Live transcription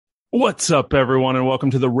What's up, everyone, and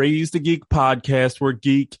welcome to the Raise the Geek podcast, where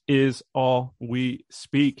geek is all we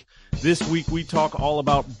speak. This week, we talk all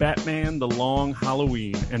about Batman: The Long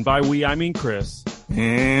Halloween, and by we, I mean Chris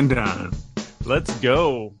and Don. Let's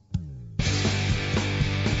go.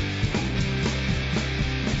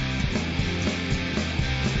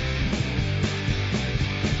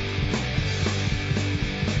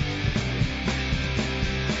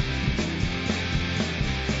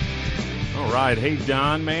 All right. Hey,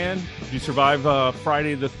 Don, man. Did you survive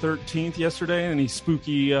Friday the 13th yesterday? Any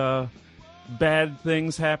spooky bad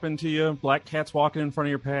things happened to you? Black cats walking in front of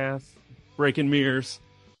your path, breaking mirrors?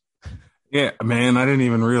 Yeah, man, I didn't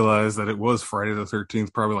even realize that it was Friday the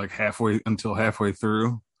 13th, probably like halfway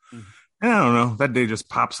through. Mm-hmm. And I don't know. That day just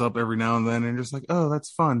pops up every now and then and just like, oh,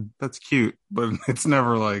 that's fun. That's cute. But it's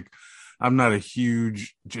never like, I'm not a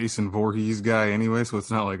huge Jason Voorhees guy anyway, so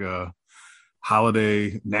it's not like a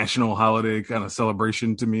national holiday kind of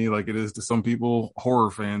celebration to me like it is to some people.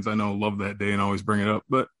 Horror fans I know love that day and always bring it up,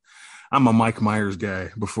 but I'm a Mike Myers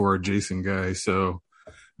guy before a Jason guy, so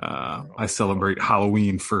I celebrate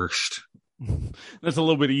Halloween first. That's a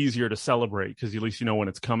little bit easier to celebrate because at least you know when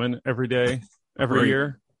it's coming every day, every right.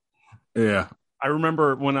 year. Yeah, I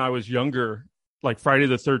remember when I was younger, like Friday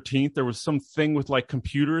the 13th, there was some thing with like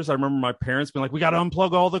computers. I remember my parents being like, we got to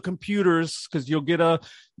unplug all the computers because you'll get a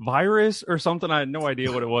virus or something. I had no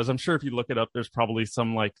idea what it was. I'm sure if you look it up, there's probably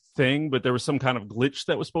some like thing, but there was some kind of glitch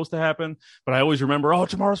that was supposed to happen. But I always remember, oh,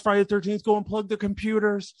 tomorrow's Friday the 13th, go unplug the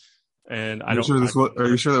computers. And are you sure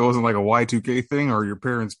that wasn't like a Y2K thing, or your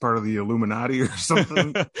parents part of the Illuminati or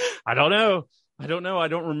something? I don't know. I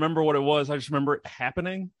don't remember what it was. I just remember it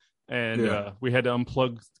happening. And we had to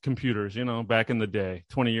unplug computers, back in the day,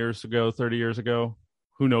 20 years ago, 30 years ago.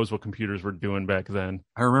 Who knows what computers were doing back then?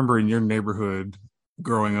 I remember in your neighborhood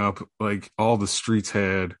growing up, like all the streets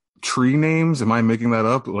had tree names. Am I making that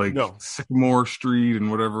up? Like no. Sycamore Street and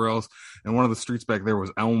whatever else. And one of the streets back there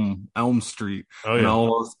was Elm Street. Oh, yeah. And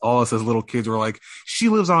all us as little kids were like, she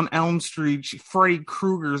lives on Elm Street. Freddy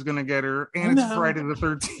Krueger's going to get her. And it's Friday the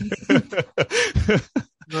 13th.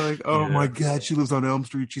 Like, oh my God, she lives on Elm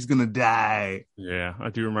Street. She's gonna die. Yeah,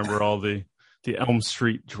 I do remember all the Elm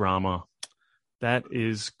Street drama. That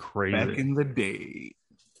is crazy. Back in the day.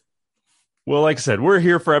 Well, like I said, we're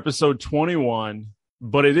here for episode 21,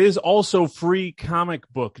 but it is also Free Comic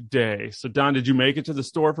Book Day. So, Don, did you make it to the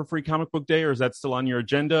store for Free Comic Book Day, or is that still on your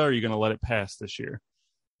agenda? Or are you going to let it pass this year?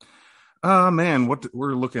 Man,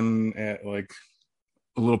 we're looking at like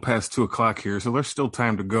a little past 2:00 here, so there's still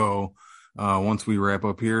time to go. Once we wrap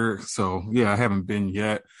up here. So yeah, I haven't been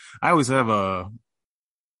yet. I always have I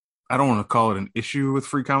don't want to call it an issue with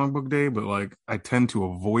Free Comic Book Day, but like I tend to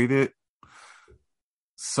avoid it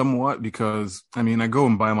somewhat because I go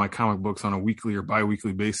and buy my comic books on a weekly or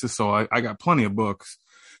bi-weekly basis. So I got plenty of books.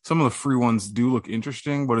 Some of the free ones do look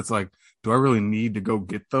interesting, but it's like, do I really need to go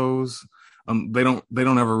get those? They don't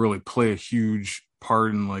ever really play a huge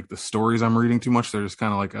part in like the stories I'm reading too much. They're just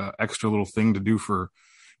kind of like a extra little thing to do for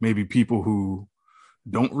maybe people who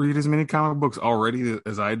don't read as many comic books already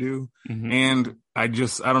as I do. Mm-hmm. And I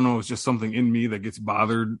don't know, it's just something in me that gets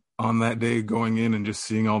bothered on that day going in and just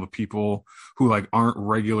seeing all the people who like aren't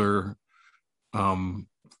regular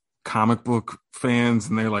comic book fans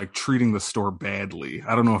and they're like treating the store badly.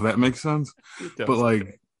 I don't know if that makes sense. But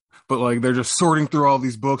like they're just sorting through all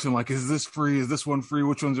these books and like, is this free? Is this one free?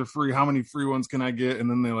 Which ones are free? How many free ones can I get? And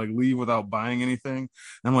then they like leave without buying anything. And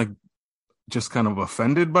I'm like, just kind of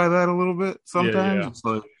offended by that a little bit sometimes. Yeah. It's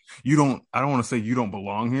like I don't want to say you don't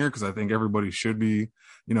belong here because I think everybody should be,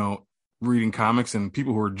 reading comics, and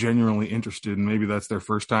people who are genuinely interested and maybe that's their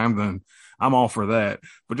first time, then I'm all for that.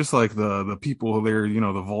 But just like the people there,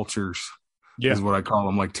 the vultures is what I call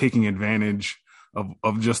them, like taking advantage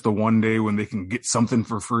of just the one day when they can get something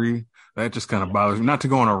for free. That just kind of bothers me. Not to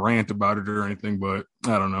go on a rant about it or anything, but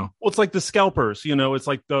I don't know. Well, it's like the scalpers, it's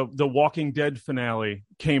like the Walking Dead finale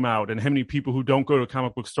came out and how many people who don't go to a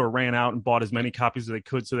comic book store ran out and bought as many copies as they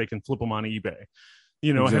could so they can flip them on eBay.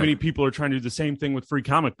 Exactly. How many people are trying to do the same thing with Free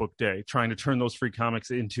Comic Book Day, trying to turn those free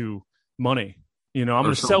comics into money. I'm going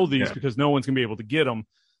to sell these because no one's going to be able to get them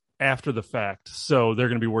after the fact. So they're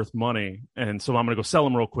going to be worth money. And so I'm going to go sell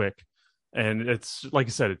them real quick. And it's like I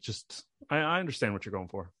said, it just, I understand what you're going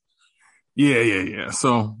for. Yeah.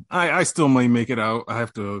 So I still may make it out. I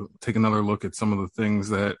have to take another look at some of the things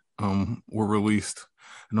that were released.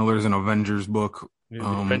 I know there's an Avengers book. The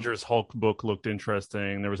Avengers Hulk book looked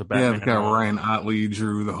interesting. There was a Batman. Yeah, the guy Ryan Otley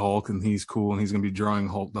drew the Hulk, and he's cool, and he's going to be drawing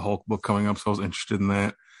the Hulk book coming up, so I was interested in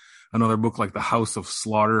that. Another book like the House of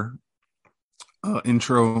Slaughter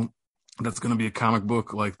intro. That's going to be a comic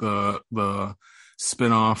book like the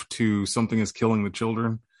spinoff to Something is Killing the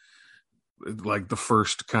Children. like the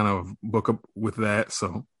first kind of book up with that.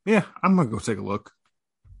 So yeah, I'm gonna go take a look.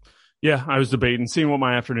 Yeah, I was debating, seeing what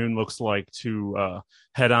my afternoon looks like to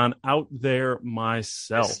head on out there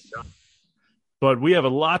myself. But we have a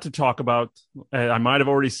lot to talk about. I might have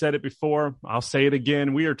already said it before. I'll say it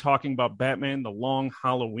again. We are talking about Batman: The Long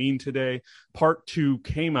Halloween today. Part 2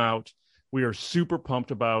 came out. We are super pumped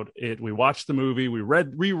about it. We watched the movie. We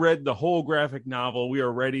reread the whole graphic novel. We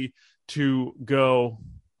are ready to go.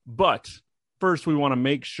 But first, we want to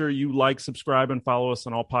make sure you like, subscribe, and follow us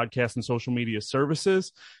on all podcast and social media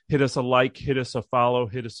services. Hit us a like, hit us a follow,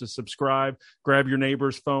 hit us a subscribe. Grab your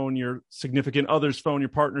neighbor's phone, your significant other's phone, your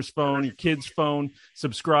partner's phone, your kid's phone.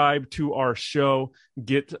 Subscribe to our show.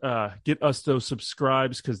 Get us those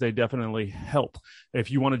subscribes because they definitely help.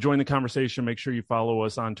 If you want to join the conversation, make sure you follow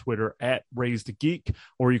us on Twitter at RaisedGeek,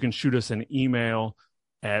 or you can shoot us an email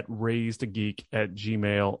at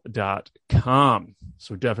raisedgeek@gmail.com.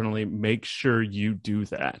 So definitely make sure you do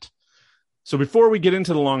that. So before we get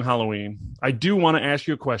into The Long Halloween, I do want to ask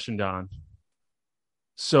you a question, Don.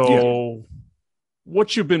 So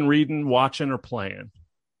what you've been reading, watching, or playing?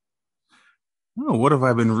 Oh, what have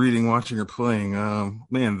I been reading, watching, or playing?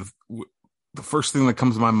 Man, the first thing that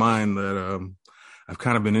comes to my mind that I've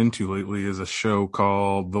kind of been into lately is a show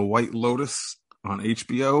called The White Lotus on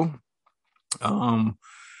HBO.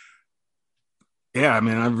 Yeah, I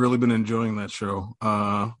mean, I've really been enjoying that show.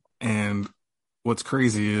 And what's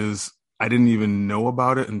crazy is I didn't even know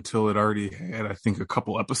about it until it already had, I think, a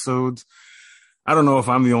couple episodes. I don't know if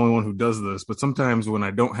I'm the only one who does this, but sometimes when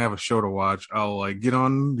I don't have a show to watch, I'll like get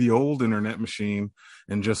on the old internet machine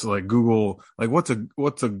and just like Google, like, what's a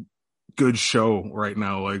good show right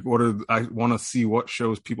now? Like, I want to see what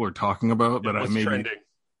shows people are talking about that I maybe trending.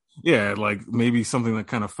 Yeah, like maybe something that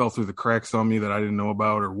kind of fell through the cracks on me that I didn't know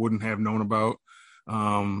about or wouldn't have known about.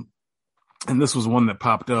 And this was one that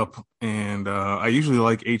popped up, and I usually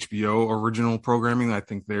like HBO original programming. I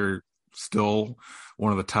think they're still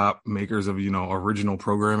one of the top makers of, original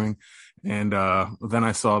programming. And then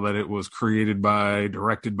I saw that it was created by,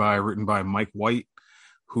 directed by, written by Mike White,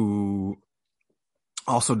 who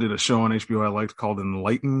also did a show on HBO I liked called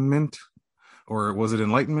Enlightenment. Or was it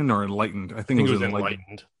Enlightenment or Enlightened? I think it was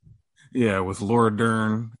Enlightened. Yeah, with Laura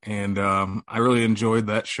Dern. And I really enjoyed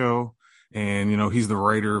that show. And, he's the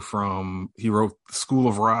writer he wrote School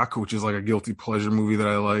of Rock, which is like a guilty pleasure movie that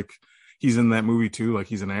I like. He's in that movie too. Like,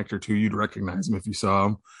 he's an actor too. You'd recognize him if you saw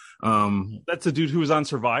him. That's the dude who was on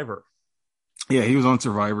Survivor. Yeah, he was on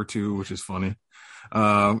Survivor too, which is funny.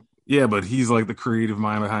 Yeah, but he's like the creative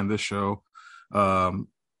mind behind this show.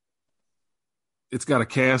 It's got a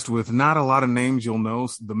cast with not a lot of names you'll know.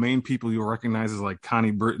 The main people you'll recognize is like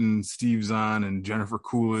Connie Britton, Steve Zahn, and Jennifer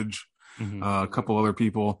Coolidge. Mm-hmm. A couple other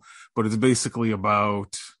people, but it's basically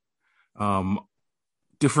about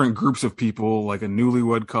different groups of people, like a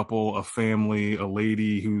newlywed couple, a family, a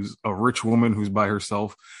lady who's a rich woman who's by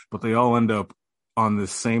herself, but they all end up on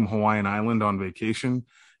this same Hawaiian island on vacation,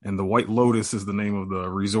 and the White Lotus is the name of the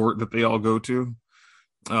resort that they all go to.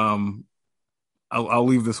 I'll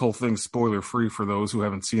leave this whole thing spoiler free for those who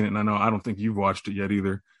haven't seen it, and I don't think you've watched it yet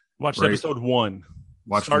either. Watched episode 1.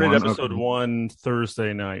 Started episode 1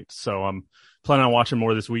 Thursday night, so I'm planning on watching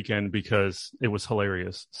more this weekend because it was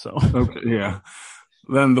hilarious. So okay, yeah.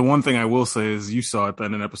 Then the one thing I will say is you saw it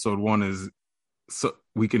then in episode 1 is so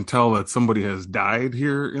we can tell that somebody has died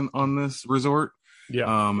here on this resort.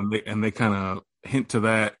 Yeah. And they kind of hint to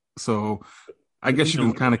that. So I guess you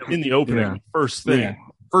can kind of in the opening first thing. Yeah.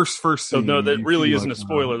 First scene. So no, that really isn't a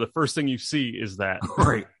spoiler. The first thing you see is that.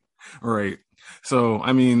 Right. So,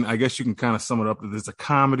 I mean, I guess you can kind of sum it up that it's a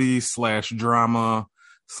comedy / drama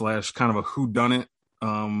 / kind of a whodunit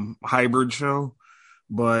hybrid show.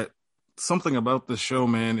 But something about this show,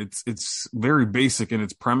 man, it's very basic in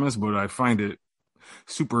its premise, but I find it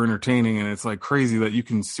super entertaining. And it's like crazy that you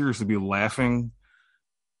can seriously be laughing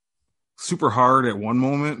super hard at one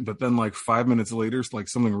moment, but then like 5 minutes later, like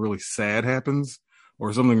something really sad happens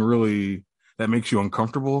or something really that makes you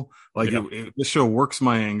uncomfortable. Like this show works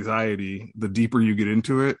my anxiety the deeper you get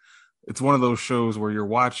into it. It's one of those shows where you're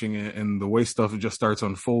watching it and the way stuff just starts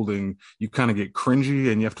unfolding, you kind of get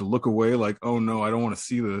cringy and you have to look away like, oh no, I don't want to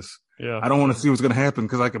see this. Yeah. I don't want to see what's going to happen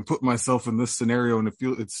because I can put myself in this scenario and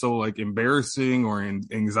it's so like embarrassing or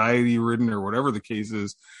anxiety ridden or whatever the case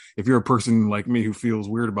is. If you're a person like me who feels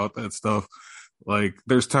weird about that stuff, like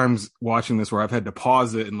there's times watching this where I've had to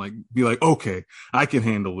pause it and like be like, okay, I can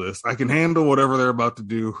handle this. I can handle whatever they're about to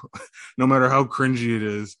do, no matter how cringy it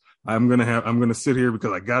is. I'm going to sit here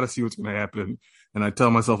because I got to see what's going to happen. And I tell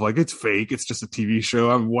myself like, it's fake. It's just a TV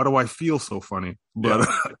show. Why do I feel so funny? But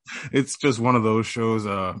it's just one of those shows.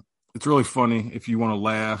 It's really funny if you want to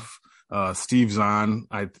laugh. Steve Zahn,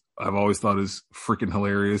 I've always thought is freaking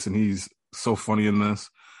hilarious, and he's so funny in this.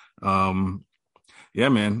 Yeah,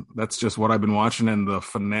 man, that's just what I've been watching, and the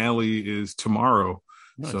finale is tomorrow.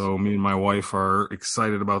 Nice. So me and my wife are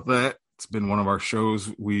excited about that. It's been one of our shows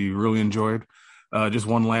we really enjoyed. Just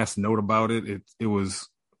one last note about it. It was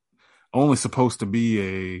only supposed to be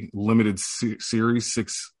a limited series,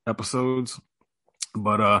 6 episodes.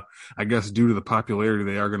 But I guess due to the popularity,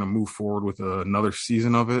 they are going to move forward with another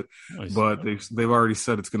season of it. Nice. But they've already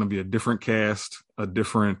said it's going to be a different cast, a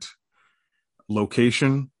different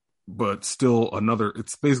location, but still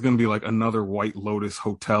it's basically going to be like another White Lotus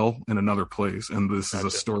hotel in another place. And this is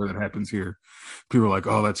a story that happens here. People are like,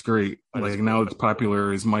 oh, that's great. Like now it's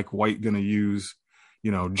popular. Is Mike White going to use,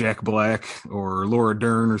 Jack Black or Laura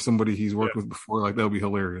Dern or somebody he's worked with before? Like, that'll be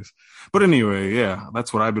hilarious. But anyway, yeah,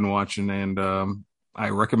 that's what I've been watching. And I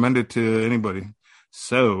recommend it to anybody.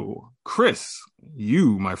 So, Chris,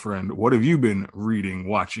 you, my friend, what have you been reading,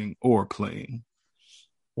 watching, or playing?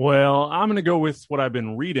 Well, I'm going to go with what I've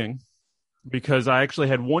been reading because I actually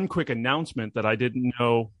had one quick announcement that I didn't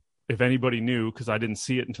know if anybody knew because I didn't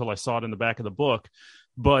see it until I saw it in the back of the book.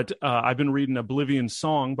 But I've been reading Oblivion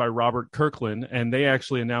Song by Robert Kirkland, and they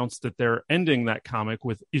actually announced that they're ending that comic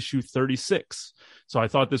with issue 36. So I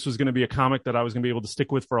thought this was going to be a comic that I was going to be able to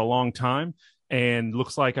stick with for a long time. And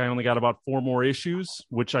looks like I only got about 4 more issues,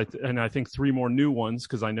 and I think 3 more new ones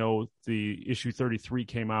because I know the issue 33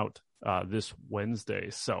 came out this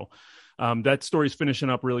Wednesday. So that story's finishing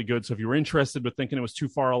up really good. So if you were interested but thinking it was too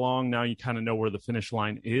far along, now you kind of know where the finish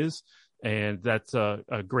line is. And that's a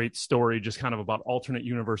great story, just kind of about alternate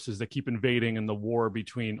universes that keep invading and the war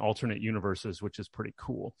between alternate universes, which is pretty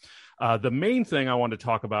cool. The main thing I want to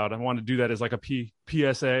talk about, I want to do that as like a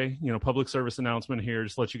PSA, public service announcement here,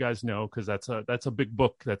 just to let you guys know, because that's a big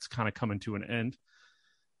book that's kind of coming to an end.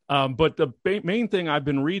 But the main thing I've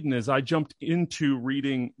been reading is I jumped into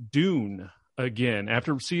reading Dune again.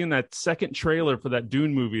 After seeing that second trailer for that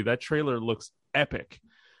Dune movie, that trailer looks epic.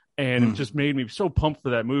 And it just made me so pumped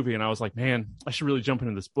for that movie. And I was like, man, I should really jump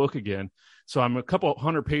into this book again. So I'm a couple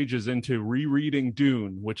 100 pages into rereading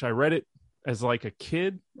Dune, which I read it as like a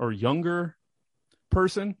kid or younger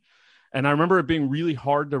person. And I remember it being really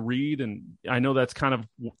hard to read. And I know that's kind of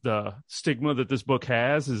the stigma that this book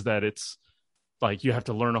has, is that it's like you have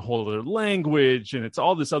to learn a whole other language and it's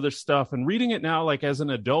all this other stuff. And reading it now, like as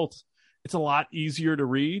an adult, it's a lot easier to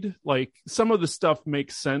read. Like some of the stuff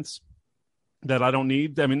makes sense that I don't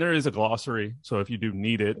need. I mean, there is a glossary, so if you do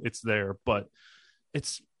need it, it's there, but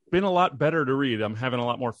it's been a lot better to read. I'm having a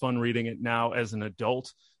lot more fun reading it now as an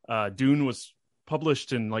adult. Dune was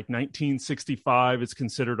published in like 1965. It's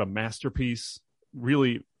considered a masterpiece,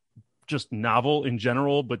 really just novel in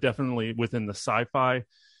general, but definitely within the sci-fi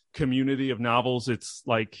community of novels, it's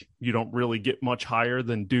like you don't really get much higher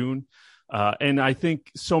than Dune. And I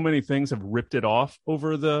think so many things have ripped it off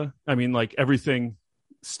like everything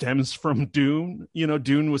stems from Dune.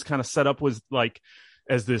 Dune was kind of set up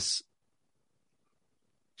as this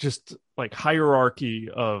just like hierarchy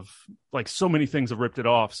of like so many things have ripped it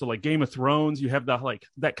off. So like Game of Thrones, you have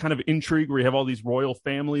that kind of intrigue where you have all these royal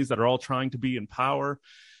families that are all trying to be in power.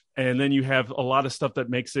 And then you have a lot of stuff that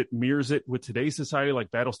mirrors it with today's society,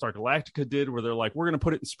 like Battlestar Galactica did, where they're like, we're going to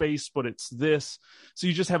put it in space, but it's this. So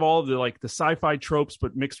you just have all of the sci-fi tropes,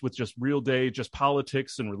 but mixed with just real day, just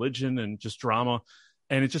politics and religion and just drama.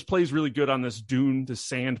 And it just plays really good on this Dune, the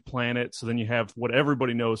sand planet. So then you have what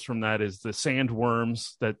everybody knows from that is the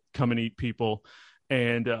sandworms that come and eat people.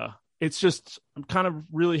 And it's just, I'm kind of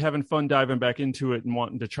really having fun diving back into it and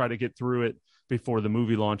wanting to try to get through it before the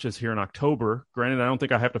movie launches here in October. Granted, I don't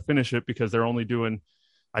think I have to finish it because they're only doing,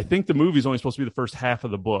 I think the movie's only supposed to be the first half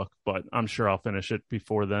of the book, but I'm sure I'll finish it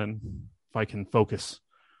before then if I can focus.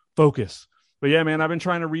 But yeah, man, I've been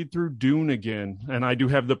trying to read through Dune again, and I do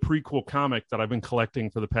have the prequel comic that I've been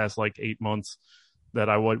collecting for the past 8 months that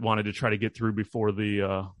I wanted to try to get through before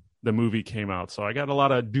the movie came out. So I got a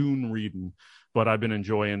lot of Dune reading, but I've been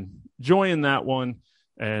enjoying that one,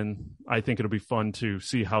 and I think it'll be fun to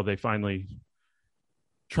see how they finally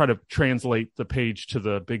try to translate the page to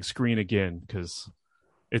the big screen again, because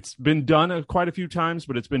it's been done quite a few times,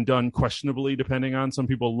 but it's been done questionably, depending on, some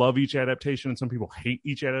people love each adaptation and some people hate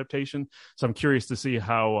each adaptation. So I'm curious to see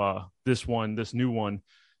how this new one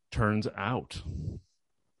turns out.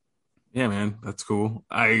 Yeah, man, that's cool.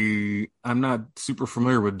 I'm not super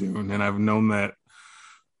familiar with Dune, and I've known that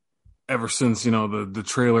ever since, the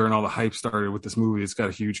trailer and all the hype started with this movie. It's got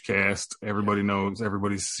a huge cast. Everybody knows,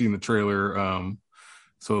 everybody's seen the trailer.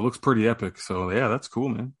 So it looks pretty epic. So yeah, that's cool,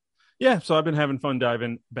 man. Yeah, so I've been having fun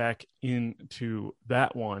diving back into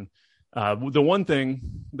that one. The one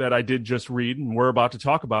thing that I did just read, and we're about to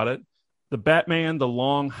talk about it, The Batman, The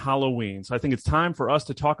Long Halloween. So I think it's time for us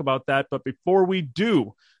to talk about that. But before we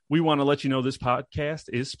do, we want to let you know this podcast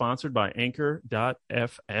is sponsored by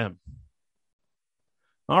Anchor.fm.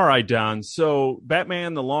 All right, Don. So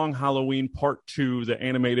Batman, The Long Halloween Part 2, the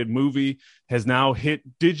animated movie, has now hit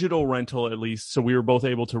digital rental, at least. So we were both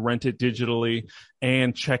able to rent it digitally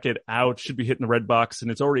and check it out. Should be hitting the Redbox, and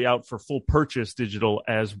it's already out for full purchase digital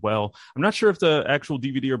as well. I'm not sure if the actual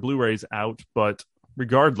DVD or Blu-ray is out, but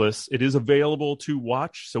regardless, it is available to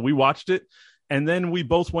watch. So we watched it, and then we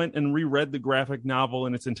both went and reread the graphic novel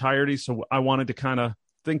in its entirety. So I wanted to kind of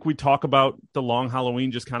think we talk about The Long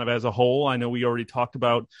Halloween just kind of as a whole. I know we already talked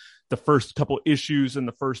about the first couple issues in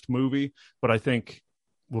the first movie, but I think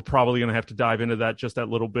we're probably going to have to dive into that just that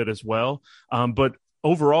little bit as well. But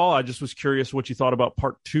overall, I just was curious what you thought about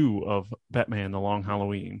Part 2 of Batman, The Long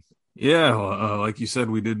Halloween. Yeah, like you said,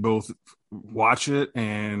 we did both watch it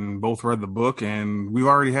and both read the book, and we've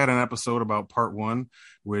already had an episode about Part 1,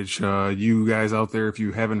 which you guys out there, if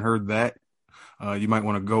you haven't heard that, you might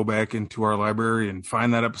want to go back into our library and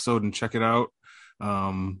find that episode and check it out.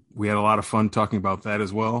 We had a lot of fun talking about that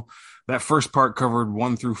as well. That first part covered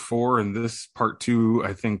 1 through 4, and this Part 2,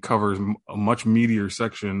 I think, covers a much meatier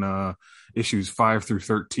section, issues 5 through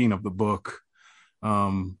 13 of the book.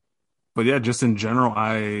 But yeah, just in general,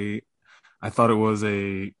 I thought it was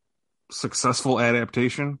a successful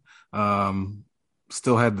adaptation.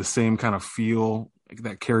 Still had the same kind of feel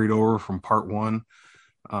that carried over from Part 1.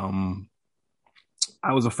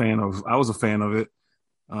 I was a fan of it.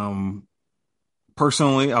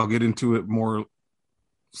 Personally, I'll get into it more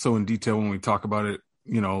so in detail when we talk about it,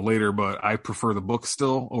 later, but I prefer the book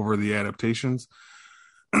still over the adaptations.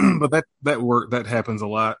 But that happens a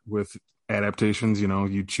lot with adaptations.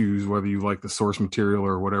 You choose whether you like the source material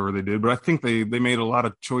or whatever they did, but I think they made a lot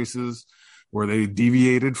of choices where they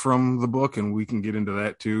deviated from the book, and we can get into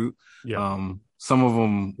that too. Yeah. Some of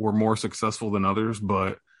them were more successful than others,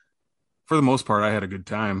 but for the most part, I had a good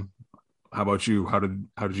time. How about you? How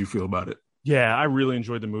did you feel about it? Yeah, I really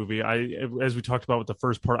enjoyed the movie. As we talked about with the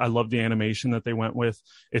first part, I love the animation that they went with.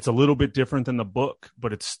 It's a little bit different than the book,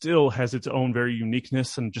 but it still has its own very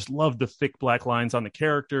uniqueness, and just love the thick black lines on the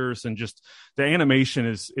characters, and just the animation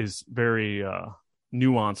is very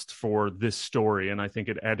nuanced for this story, and I think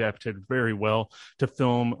it adapted very well to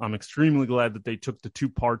film. I'm extremely glad that they took the 2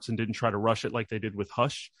 parts and didn't try to rush it like they did with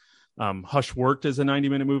Hush. Hush worked as a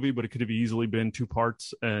 90-minute movie, but it could have easily been 2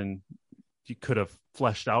 parts, and you could have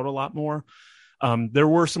fleshed out a lot more. There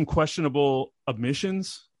were some questionable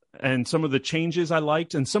omissions, and some of the changes I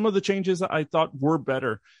liked, and some of the changes I thought were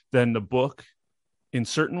better than the book in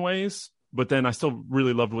certain ways. But then I still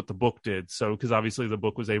really loved what the book did. So, because obviously the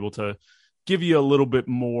book was able to give you a little bit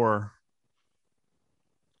more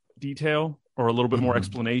detail or a little bit more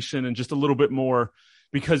explanation, and just a little bit more,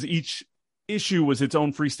 because each issue was its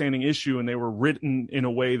own freestanding issue, and they were written in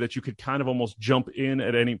a way that you could kind of almost jump in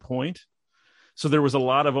at any point. So there was a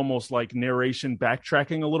lot of almost like narration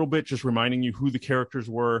backtracking a little bit, just reminding you who the characters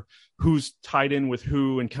were, who's tied in with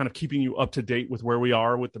who, and kind of keeping you up to date with where we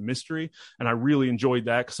are with the mystery. And I really enjoyed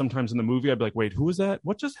that, because sometimes in the movie I'd be like, wait, who is that?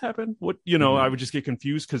 What just happened? What, I would just get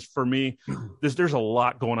confused, because for me, there's a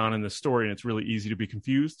lot going on in this story, and it's really easy to be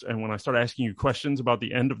confused. And when I start asking you questions about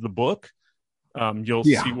the end of the book, you'll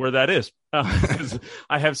see where that is. 'Cause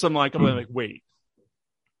I have some I'm like, wait,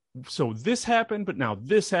 so this happened, but now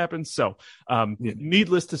this happened. So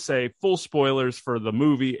needless to say, full spoilers for the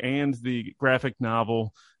movie and the graphic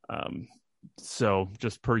novel. So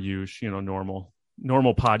just per usual,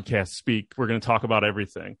 normal podcast speak, we're going to talk about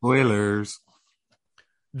everything. Spoilers.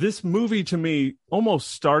 This movie to me almost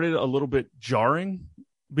started a little bit jarring,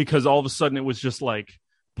 because all of a sudden it was just like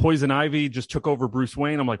Poison Ivy just took over Bruce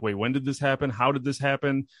Wayne. I'm like, wait, when did this happen? How did this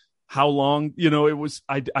happen? How long? It was,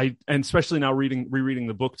 and especially now rereading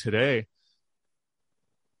the book today,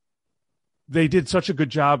 they did such a good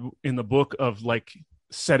job in the book of like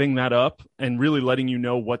setting that up and really letting you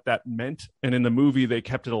know what that meant. And in the movie, they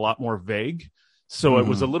kept it a lot more vague. So it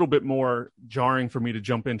was a little bit more jarring for me to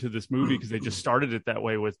jump into this movie, because they just started it that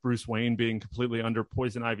way, with Bruce Wayne being completely under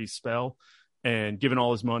Poison Ivy's spell and giving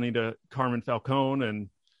all his money to Carmen Falcone and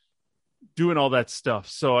doing all that stuff.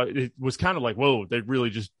 So it was kind of like, whoa, they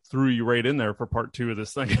really just threw you right in there for Part 2 of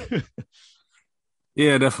this thing.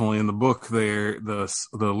 Yeah, definitely. In the book there, the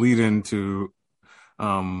lead into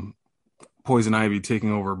Poison Ivy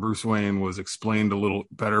taking over Bruce Wayne was explained a little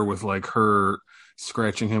better, with like her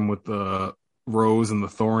scratching him with the rose and the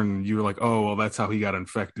thorn, and you were like, oh, well, that's how he got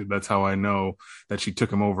infected. That's how I know that she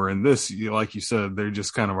took him over. And this, like you said, they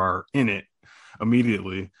just kind of are in it.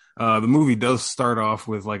 immediately. The movie does start off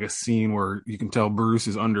with like a scene where you can tell Bruce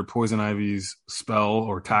is under Poison Ivy's spell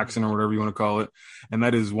or toxin or whatever you want to call it. And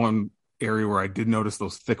that is one area where I did notice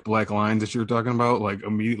those thick black lines that you were talking about. Like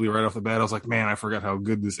immediately right off the bat, I was like, man, I forgot how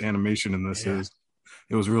good this animation in this is.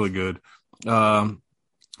 It was really good.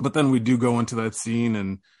 But then we do go into that scene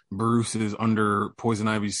and Bruce is under Poison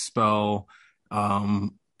Ivy's spell.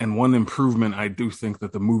 And one improvement I do think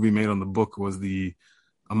that the movie made on the book was the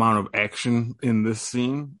amount of action in this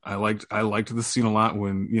scene. I liked this scene a lot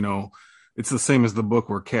when, you know, it's the same as the book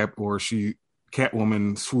where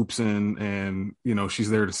Catwoman swoops in and, you know, she's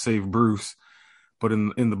there to save Bruce. But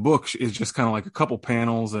in the book, it's just kind of like a couple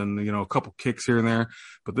panels and, you know, a couple kicks here and there.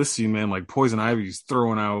 But this scene, man, like Poison Ivy's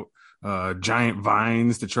throwing out giant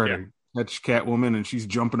vines to try to catch Catwoman, and she's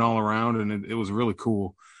jumping all around, and it was really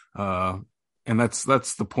cool. And that's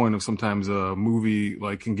the point of sometimes a movie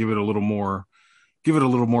like can give it a little more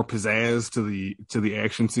pizzazz to the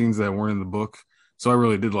action scenes that were in the book. So I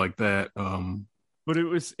really did like that. But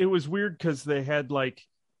it was weird because they had like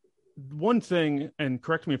one thing, and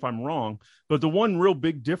correct me if I'm wrong, but the one real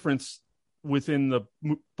big difference within the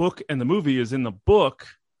book and the movie is in the book,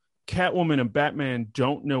 Catwoman and Batman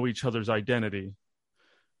don't know each other's identity.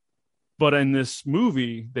 But in this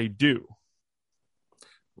movie, they do.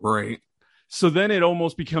 Right. So then it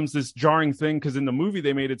almost becomes this jarring thing because in the movie,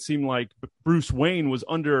 they made it seem like Bruce Wayne was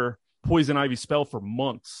under Poison Ivy's spell for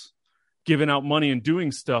months, giving out money and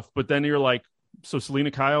doing stuff. But then you're like, so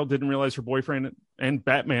Selena Kyle didn't realize her boyfriend and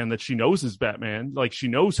Batman that she knows is Batman. Like she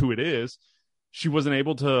knows who it is. She wasn't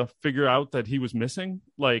able to figure out that he was missing.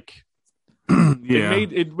 Like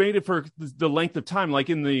it made it for the length of time. Like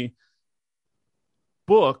in the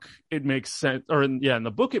book, it makes sense. Or in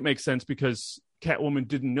the book, it makes sense because Catwoman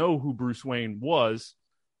didn't know who Bruce Wayne was,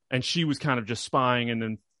 and she was kind of just spying and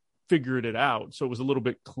then figured it out. So it was a little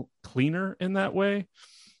bit cleaner in that way.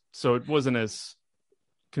 So it wasn't as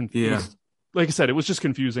confusing. Yeah. Like I said, it was just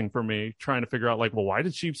confusing for me trying to figure out, like, well, why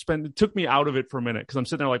did she it took me out of it for a minute because I'm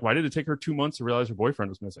sitting there like, why did it take her 2 months to realize her boyfriend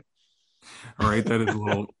was missing? All right, that is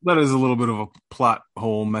a little bit of a plot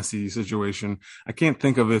hole, messy situation. I can't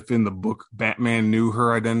think of if in the book Batman knew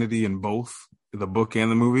her identity in both the book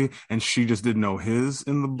and the movie, and she just didn't know his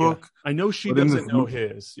in the book. Yeah. I know she doesn't know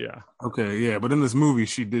his. Yeah. Okay, yeah, but in this movie,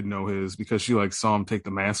 she did know his because she like saw him take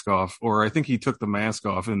the mask off, or I think he took the mask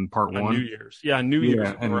off in part one. New Year's, New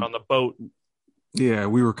Year's. And we're on the boat. Yeah,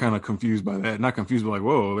 we were kind of confused by that. Not confused, but like,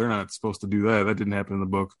 whoa, they're not supposed to do that. That didn't happen in the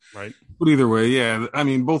book. Right. But either way, yeah, I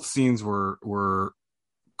mean, both scenes were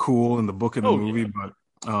cool in the book and the movie, but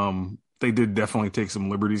they did definitely take some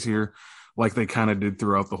liberties here, like they kind of did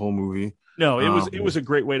throughout the whole movie. No, it was a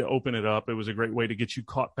great way to open it up. It was a great way to get you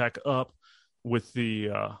caught back up with the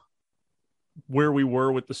where we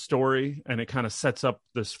were with the story, and it kind of sets up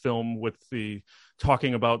this film with the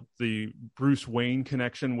talking about the Bruce Wayne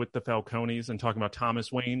connection with the Falcones and talking about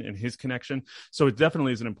Thomas Wayne and his connection. So it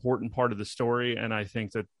definitely is an important part of the story, and I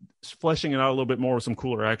think that fleshing it out a little bit more with some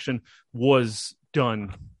cooler action was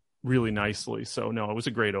done really nicely. So no, it was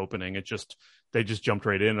a great opening. They just jumped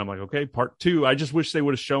right in. I'm like, okay, part two. I just wish they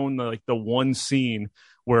would have shown the one scene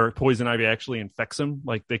where Poison Ivy actually infects him.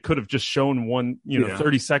 Like they could have just shown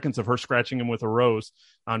 30 seconds of her scratching him with a rose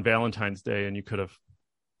on Valentine's Day, and you could have.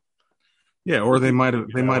 Yeah, or they might have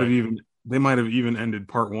even ended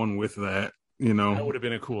part one with that. You know, that would have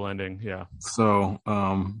been a cool ending. Yeah. So,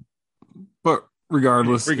 but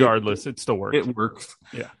regardless, it still works. It works.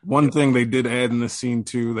 Yeah. One thing they did add in the scene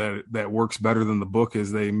too that works better than the book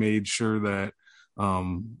is they made sure that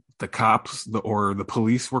the cops or the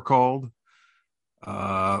police were called,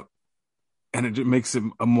 and it makes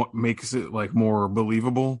it like more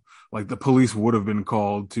believable. Like the police would have been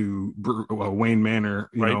called to Wayne Manor,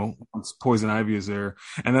 you know, once Poison Ivy is there,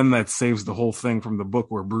 and then that saves the whole thing from the book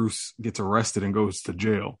where Bruce gets arrested and goes to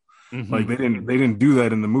jail. Mm-hmm. Like they didn't do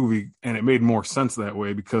that in the movie, and it made more sense that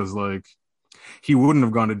way because like he wouldn't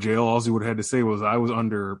have gone to jail. All he would have had to say was, I was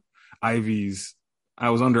under Ivy's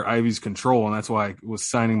control, and that's why I was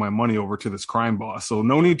signing my money over to this crime boss. So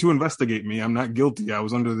no need to investigate me. I'm not guilty. I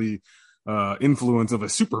was under the influence of a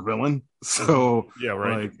supervillain. So yeah,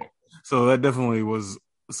 right. So that definitely was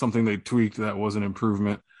something they tweaked. That was an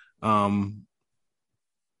improvement. Yeah,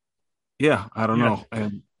 I don't know.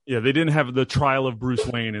 And yeah, they didn't have the trial of Bruce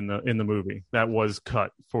Wayne in the movie. That was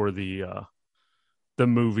cut for the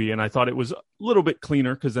movie, and I thought it was a little bit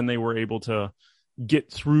cleaner because then they were able to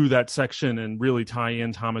get through that section and really tie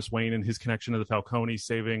in Thomas Wayne and his connection to the Falcone,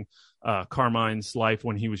 saving Carmine's life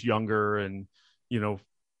when he was younger, and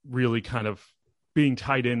really kind of being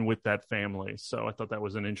tied in with that family. So I thought that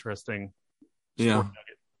was an interesting nugget.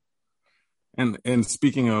 And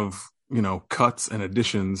speaking of cuts and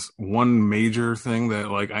additions. One major thing that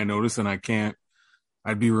like I noticed, and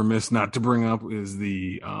I'd be remiss not to bring up, is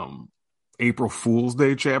the April Fool's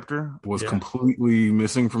Day chapter was completely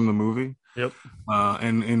missing from the movie. Yep.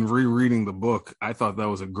 And in rereading the book, I thought that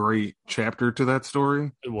was a great chapter to that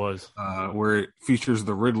story. It was. Where it features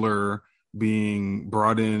the Riddler being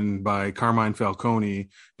brought in by Carmine Falcone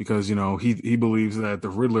because, he believes that the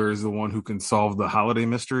Riddler is the one who can solve the holiday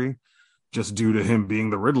mystery, just due to him being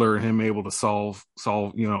the Riddler and him able to solve,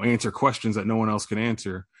 answer questions that no one else can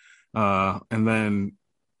answer. And then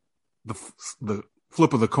the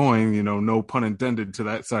flip of the coin, no pun intended to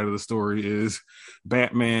that side of the story, is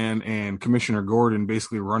Batman and Commissioner Gordon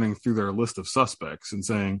basically running through their list of suspects and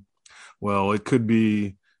saying, well, it could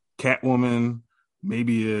be Catwoman.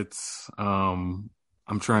 Maybe it's, I'm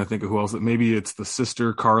trying to think of who else. Maybe it's the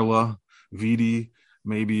sister, Carla Viti.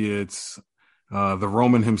 Maybe it's the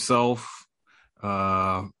Roman himself.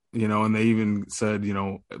 And they even said,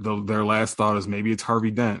 their last thought is maybe it's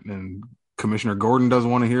Harvey Dent, and Commissioner Gordon doesn't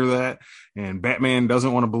want to hear that, and Batman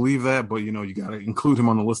doesn't want to believe that, but you got to include him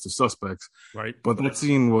on the list of suspects. Right. But that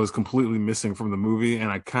scene was completely missing from the movie,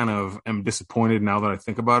 and I kind of am disappointed now that I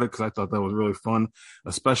think about it, because I thought that was really fun,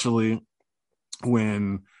 especially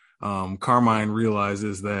when Carmine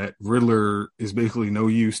realizes that Riddler is basically no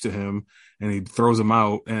use to him, and he throws him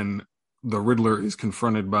out, and the Riddler is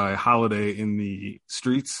confronted by Holiday in the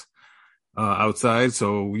streets outside.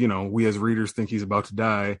 So, we as readers think he's about to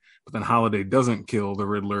die, but then Holiday doesn't kill the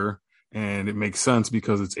Riddler, and it makes sense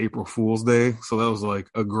because it's April Fool's Day. So that was like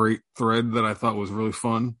a great thread that I thought was really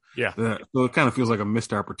fun. Yeah. So it kind of feels like a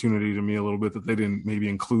missed opportunity to me a little bit that they didn't maybe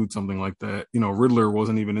include something like that. Riddler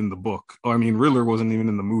wasn't even in the book. Riddler wasn't even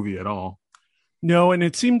in the movie at all. No, and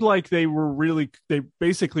it seemed like they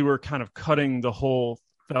basically were kind of cutting the whole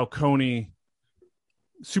Falcone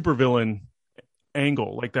supervillain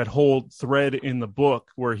angle, like that whole thread in the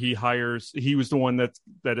book where he was the one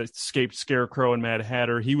that escaped Scarecrow and Mad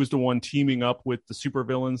Hatter. He was the one teaming up with the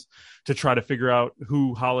supervillains to try to figure out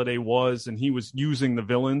who Holiday was, and he was using the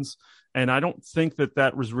villains. And I don't think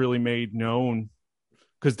that was really made known,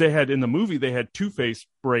 because in the movie they had Two-Face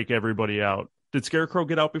break everybody out. Did Scarecrow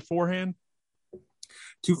get out beforehand?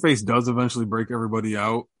 Two-Face does eventually break everybody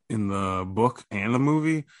out in the book and the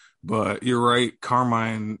movie. But you're right,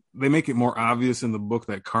 Carmine, they make it more obvious in the book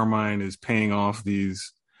that Carmine is paying off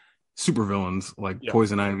these supervillains like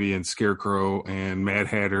Poison Ivy and Scarecrow and Mad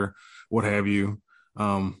Hatter, what have you,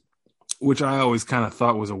 which I always kind of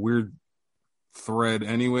thought was a weird thread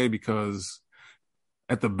anyway, because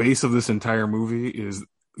at the base of this entire movie is,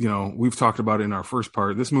 we've talked about it in our first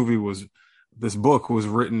part, this book was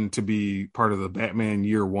written to be part of the Batman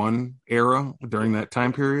Year One era during that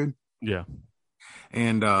time period. Yeah.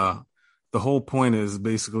 And the whole point is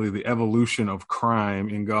basically the evolution of crime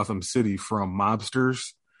in Gotham City from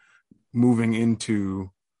mobsters moving into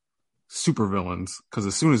supervillains. Because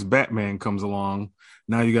as soon as Batman comes along,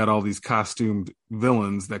 now you got all these costumed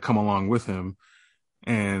villains that come along with him.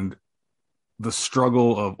 And the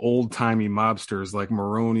struggle of old-timey mobsters like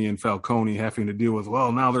Maroni and Falcone having to deal with,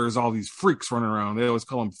 well, now there's all these freaks running around. They always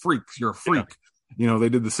call them freaks. You're a freak. Yeah. They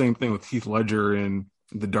did the same thing with Heath Ledger in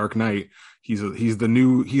The Dark Knight. He's the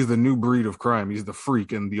new breed of crime. He's the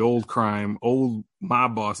freak, and the old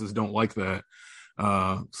mob bosses don't like that.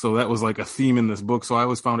 So that was like a theme in this book. So I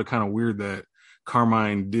always found it kind of weird that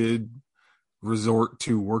Carmine did resort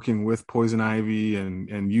to working with Poison Ivy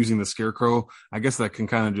and using the Scarecrow. I guess that can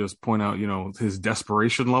kind of just point out, his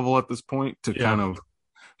desperation level at this point to kind of,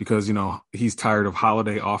 because, he's tired of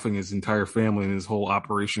Holiday offing his entire family and his whole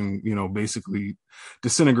operation, basically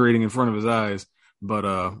disintegrating in front of his eyes. But,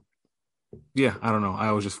 I don't know. I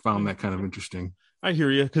always just found that kind of interesting. I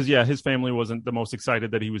hear you. Because, his family wasn't the most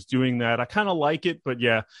excited that he was doing that. I kind of like it. But,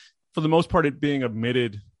 for the most part, it being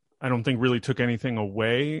omitted, I don't think really took anything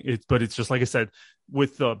away. But it's just, like I said,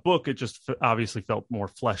 with the book, it just obviously felt more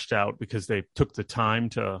fleshed out because they took the time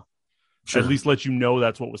to at least let you know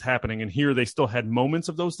that's what was happening. And here they still had moments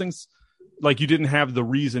of those things. Like, you didn't have the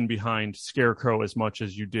reason behind Scarecrow as much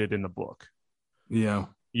as you did in the book. Yeah.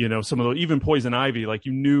 Some of even Poison Ivy, like,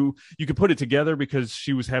 you knew you could put it together because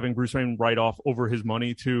she was having Bruce Wayne write off over his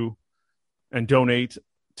money and donate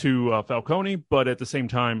to Falcone, but at the same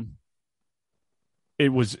time, it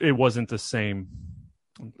wasn't the same.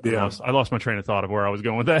 I lost my train of thought of where I was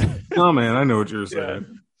going with that. Oh man, I know what you're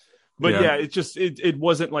saying. But it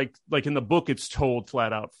wasn't like in the book it's told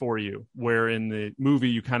flat out for you, where in the movie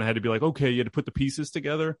you kind of had to be like, okay, you had to put the pieces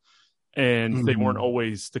together, and they weren't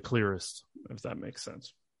always the clearest, if that makes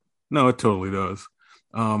sense. No, it totally does.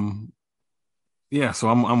 So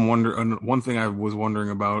I'm wondering. One thing I was wondering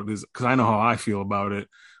about is, because I know how I feel about it.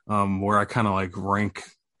 where I kind of like rank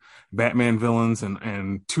Batman villains,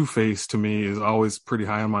 and Two-Face to me is always pretty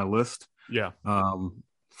high on my list. Yeah.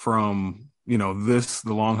 From, the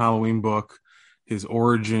Long Halloween book, his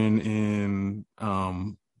origin in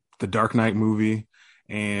the Dark Knight movie,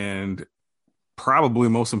 and probably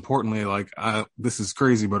most importantly, like this is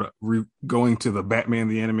crazy, but going to the Batman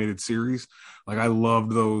the Animated Series, like I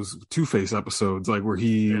loved those Two-Face episodes, like where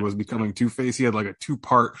he was becoming Two-Face. He had like a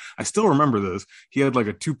 2-part. I still remember this. He had like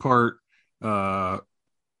a 2-part kind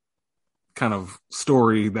of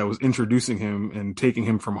story that was introducing him and taking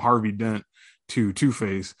him from Harvey Dent to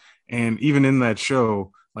Two-Face. And even in that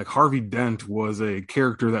show, like Harvey Dent was a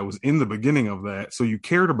character that was in the beginning of that, so you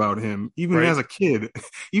cared about him even as a kid.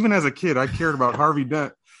 Even as a kid, I cared about Harvey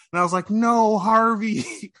Dent, and I was like, "No,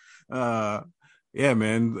 Harvey." Yeah,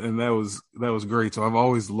 man, and that was great. So I've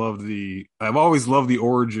always loved the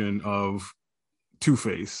origin of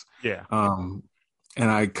Two-Face. Yeah. And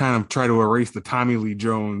I kind of try to erase the Tommy Lee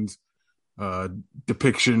Jones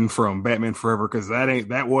depiction from Batman Forever, because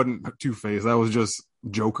that wasn't Two-Face. That was just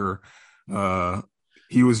Joker.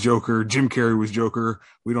 He was Joker. Jim Carrey was Joker.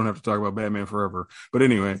 We don't have to talk about Batman Forever. But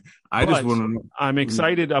anyway, I'm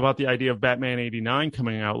excited about the idea of Batman 89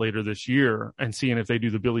 coming out later this year and seeing if they do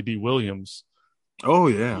the Billy D. Williams. Oh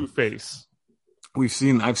yeah, Two-Face.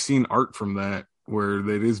 I've seen art from that where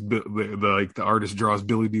it is the artist draws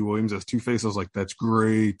Billy D. Williams as Two-Face. I was like, that's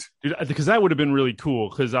great. Dude, because that would have been really cool,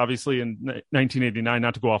 because obviously in 1989,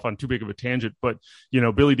 not to go off on too big of a tangent, but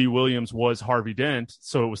Billy D. Williams was Harvey Dent,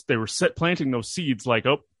 so they were planting those seeds like,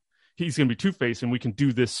 oh, he's going to be Two-Face and we can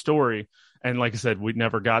do this story. And like I said, we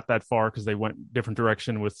never got that far because they went different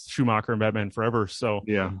direction with Schumacher and Batman Forever. So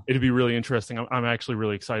yeah, it'd be really interesting. I'm actually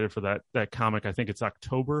really excited for that comic. I think it's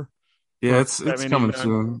October. Yeah, it's coming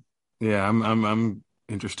soon. Yeah, I'm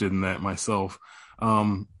interested in that myself.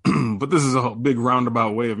 But this is a big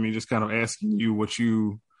roundabout way of me just kind of asking you what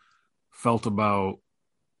you felt about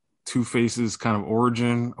Two-Face's kind of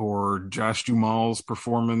origin, or Josh Duhamel's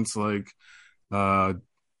performance. Like,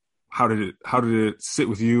 how did it sit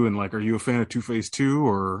with you? And like, are you a fan of Two-Face too?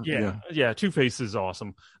 Or yeah, Two-Face is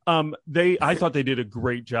awesome. I thought they did a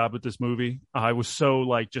great job with this movie. I was so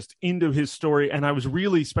like just into his story, and I was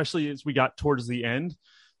really, especially as we got towards the end,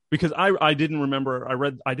 because I didn't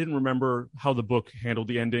remember how the book handled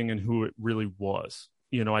the ending and who it really was.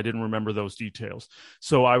 I didn't remember those details.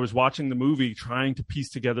 So I was watching the movie trying to piece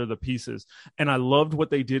together the pieces. And I loved what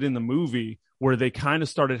they did in the movie, where they kind of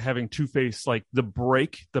started having Two-Face, like the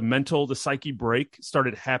psyche break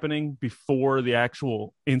started happening before the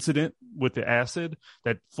actual incident with the acid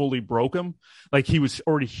that fully broke him. Like, he was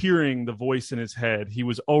already hearing the voice in his head. He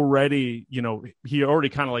was already, he already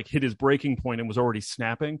kind of like hit his breaking point and was already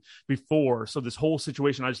snapping before. So this whole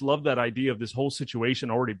situation, I just love that idea of this whole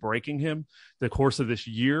situation already breaking him the course of this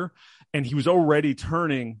year. And he was already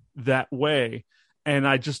turning that way. And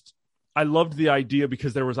I loved the idea,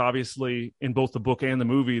 because there was obviously in both the book and the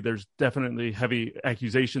movie, there's definitely heavy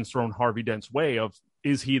accusations thrown Harvey Dent's way of,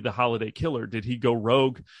 is he the holiday killer? Did he go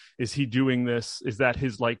rogue? Is he doing this? Is that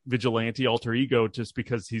his like vigilante alter ego just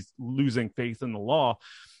because he's losing faith in the law?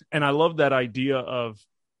 And I love that idea of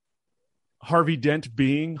Harvey Dent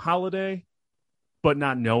being Holiday, but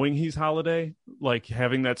not knowing he's Holiday, like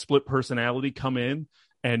having that split personality come in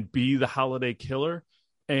and be the holiday killer.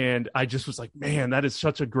 And I just was like, man, that is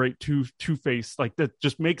such a great Two-Face. Like, that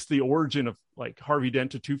just makes the origin of like Harvey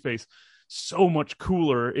Dent to Two-Face so much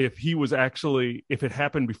cooler if it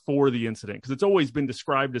happened before the incident. Because it's always been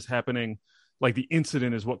described as happening, like the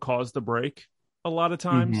incident is what caused the break a lot of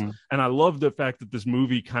times. Mm-hmm. And I love the fact that this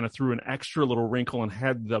movie kind of threw an extra little wrinkle and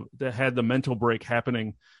had the mental break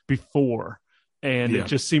happening before. And it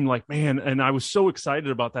just seemed like, man, and I was so excited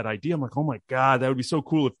about that idea. I'm like, oh my God, that would be so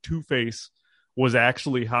cool if Two-Face was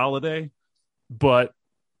actually Holiday, but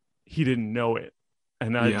he didn't know it.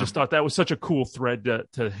 And I just thought that was such a cool thread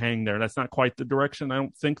to hang there. That's not quite the direction I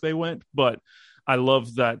don't think they went, but I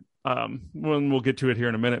love that. We'll get to it here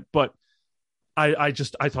in a minute, but I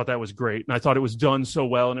thought that was great. And I thought it was done so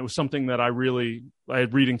well. And it was something that I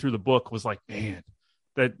had reading through the book was like, man,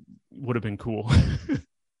 that would have been cool.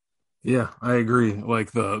 Yeah, I agree.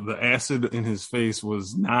 Like the acid in his face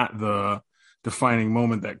was not the defining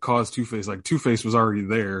moment that caused Two-Face. Like, Two-Face was already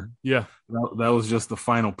there. Yeah. That was just the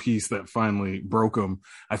final piece that finally broke him.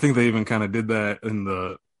 I think they even kind of did that in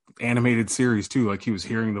the animated series too. Like, he was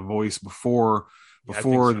hearing the voice before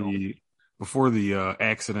the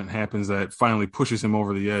accident happens that finally pushes him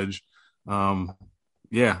over the edge. So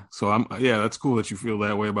that's cool that you feel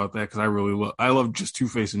that way about that, because I love just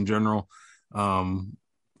Two-Face in general.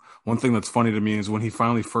 One thing that's funny to me is when he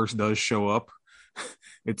finally first does show up,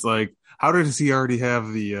 it's like, how does he already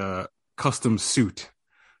have the custom suit,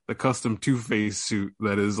 the custom Two-Face suit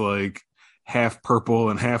that is like half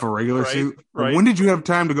purple and half a regular suit? Right. When did you have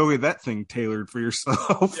time to go get that thing tailored for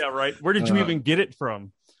yourself? Yeah, right. Where did you even get it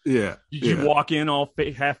from? Yeah. Did you walk in all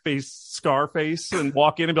half-face Scarface and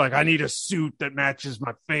walk in and be like, I need a suit that matches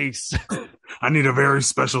my face? I need a very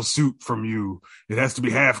special suit from you. It has to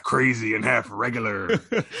be half crazy and half regular.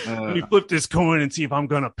 Let me flip this coin and see if I'm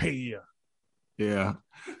going to pay you. Yeah.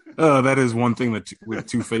 That is one thing that with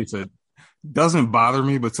Two-Face that doesn't bother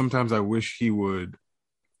me, but sometimes I wish he would.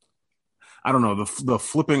 I don't know. The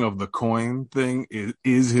flipping of the coin thing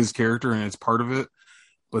is his character and it's part of it.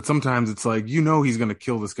 But sometimes it's like, he's going to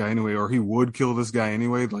kill this guy anyway, or he would kill this guy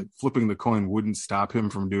anyway. Like flipping the coin wouldn't stop him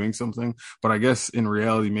from doing something. But I guess in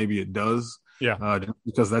reality, maybe it does. Yeah.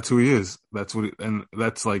 Because that's who he is. And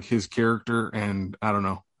that's like his character. And I don't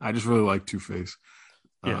know. I just really like Two-Face.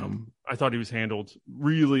 Yeah. I thought he was handled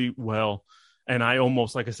really well. And I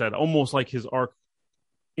almost like his arc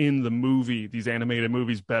in the movie, these animated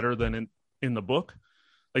movies, better than in the book.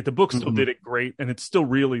 Like the book still did it great. And it's still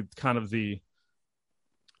really kind of the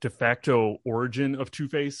de facto origin of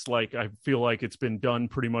Two-Face. Like I feel like it's been done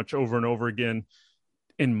pretty much over and over again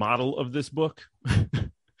in model of this book.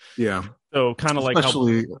 Yeah. So kind of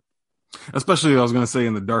especially I was going to say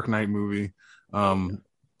in the Dark Knight movie,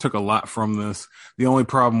 took a lot from this. The only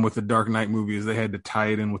problem with the Dark Knight movie is they had to tie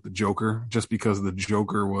it in with the Joker just because the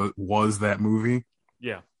Joker was that movie.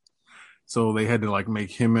 Yeah. So they had to like make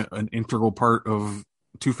him an integral part of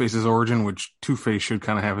Two-Face's origin, which Two-Face should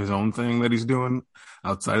kind of have his own thing that he's doing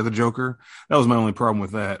outside of the Joker. That was my only problem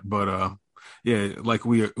with that. But yeah, like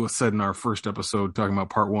we said in our first episode talking about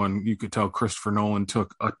part one, you could tell Christopher Nolan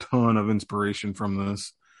took a ton of inspiration from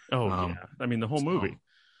this. Oh, yeah. I mean, the whole movie.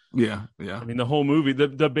 Yeah. I mean, the whole movie,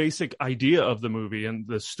 the basic idea of the movie and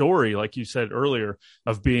the story, like you said earlier,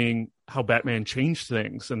 of being how Batman changed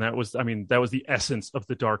things. And that was the essence of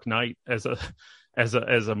The Dark Knight as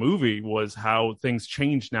a movie, was how things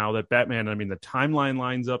changed now that Batman, the timeline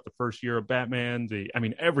lines up, the first year of Batman,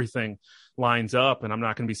 everything lines up. And I'm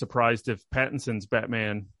not going to be surprised if Pattinson's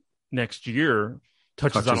Batman next year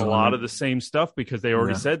touches on a lot of the same stuff, because they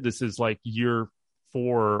already said this is like year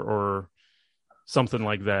 4 or something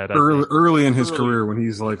like that. Early in his career when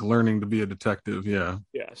he's like learning to be a detective. Yeah.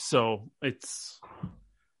 Yeah. So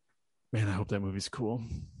man, I hope that movie's cool.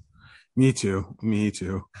 Me too.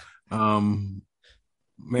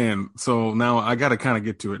 Man, so now I got to kind of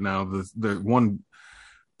get to it now. The one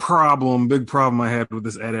big problem I had with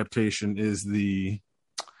this adaptation is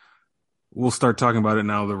we'll start talking about it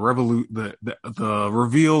now. The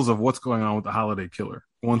reveals of what's going on with the Holiday Killer.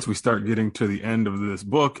 Once we start getting to the end of this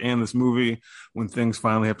book and this movie, when things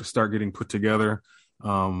finally have to start getting put together,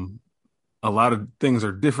 a lot of things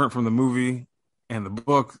are different from the movie and the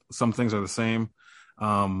book. Some things are the same.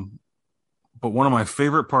 But one of my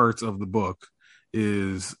favorite parts of the book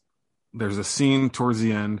is there's a scene towards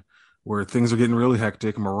the end where things are getting really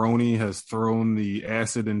hectic. Maroni has thrown the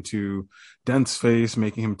acid into Dent's face,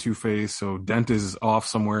 making him Two-Face. So Dent is off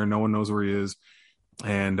somewhere. No one knows where he is.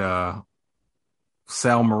 And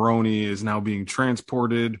Sal Maroni is now being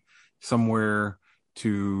transported somewhere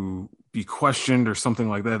to be questioned or something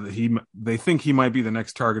like that. They think he might be the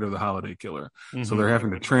next target of the Holiday Killer. Mm-hmm. So they're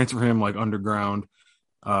having to transfer him like underground.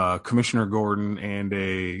 Commissioner Gordon and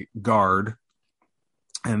a guard.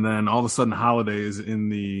 And then all of a sudden Holiday is in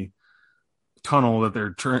the tunnel that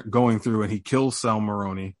they're going through, and he kills Sal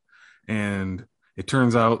Maroni. And it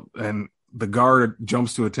turns out, and the guard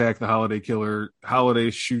jumps to attack the Holiday Killer.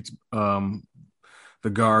 Holiday shoots the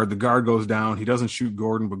guard. The guard goes down. He doesn't shoot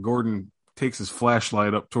Gordon, but Gordon takes his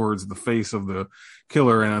flashlight up towards the face of the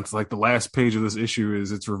killer. And it's like the last page of this issue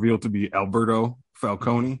it's revealed to be Alberto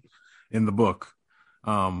Falcone in the book.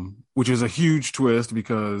 Which is a huge twist,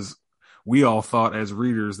 because we all thought as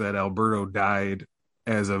readers that Alberto died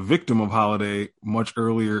as a victim of Holiday much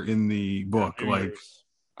earlier in the book.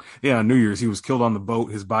 New Year's, he was killed on the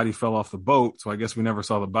boat. His body fell off the boat. So I guess we never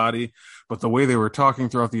saw the body, but the way they were talking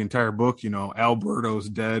throughout the entire book, Alberto's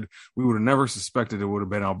dead. We would have never suspected it would have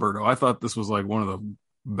been Alberto. I thought this was like one of the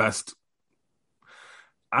best,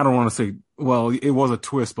 I don't want to say, well, it was a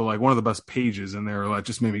twist, but like one of the best pages in there. Like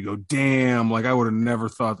just made me go, damn, like I would have never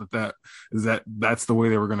thought that's the way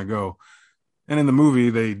they were going to go. And in the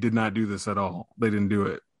movie, they did not do this at all. They didn't do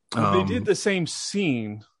it. They did the same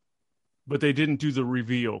scene, but they didn't do the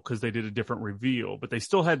reveal because they did a different reveal. But they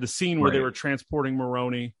still had the scene where they were transporting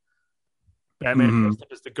Maroni. Batman dressed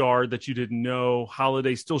up as the guard that you didn't know.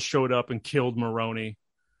 Holiday still showed up and killed Maroni.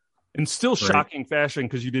 In still shocking fashion,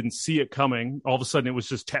 because you didn't see it coming. All of a sudden, it was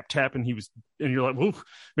just tap, tap, and you're like, ooh,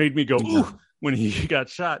 made me go, ooh. when he got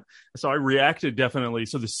shot. So I reacted definitely.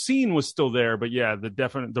 So the scene was still there, but yeah,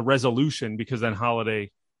 the resolution, because then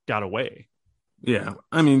Holiday got away. Yeah.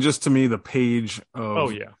 I mean, just to me, the page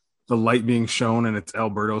of yeah, the light being shown and it's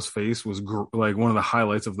Alberto's face was like one of the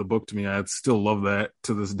highlights of the book to me. I still love that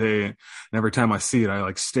to this day. And every time I see it, I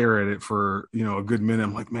like stare at it for, a good minute.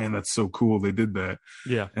 I'm like, man, that's so cool. They did that.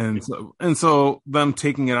 Yeah. And so them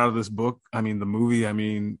taking it out of this book, I mean, the movie, I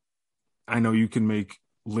mean, I know you can make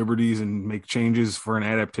liberties and make changes for an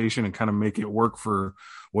adaptation and kind of make it work for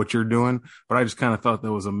what you're doing. But I just kind of thought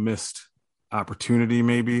that was a missed opportunity,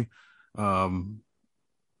 maybe.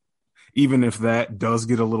 Even if that does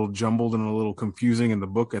get a little jumbled and a little confusing in the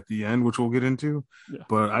book at the end, which we'll get into. Yeah.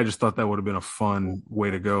 But I just thought that would have been a fun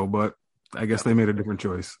way to go. But I guess they made a different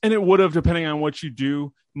choice. And it would have, depending on what you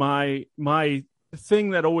do. My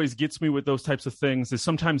thing that always gets me with those types of things is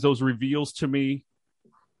sometimes those reveals to me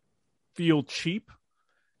feel cheap.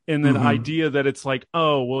 And then idea that it's like,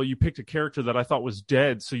 oh, well, you picked a character that I thought was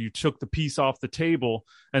dead, so you took the piece off the table,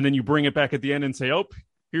 and then you bring it back at the end and say, oh,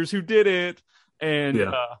 here's who did it. And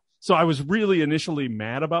so I was really initially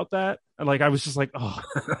mad about that. Like, I was just like, oh,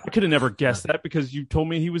 I could have never guessed that because you told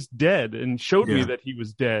me he was dead and showed me that he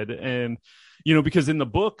was dead. And, because in the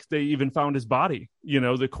book, they even found his body.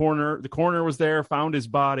 The coroner was there, found his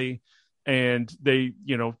body, and they,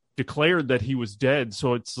 declared that he was dead.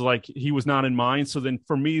 So it's like he was not in mind. So then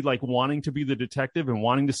for me, like wanting to be the detective and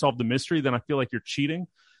wanting to solve the mystery, then I feel like you're cheating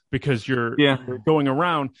because you're going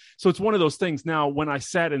around. So it's one of those things. Now, when I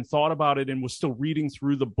sat and thought about it and was still reading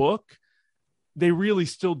through the book, they really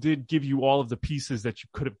still did give you all of the pieces that you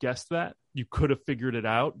could have guessed that. You could have figured it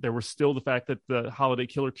out. There was still the fact that the Holiday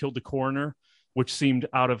killer killed the coroner, which seemed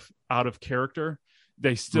out of character.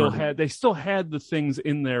 They still had the things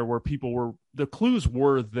in there where the clues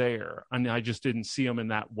were there, and I just didn't see them in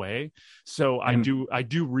that way. So I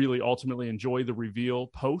do really ultimately enjoy the reveal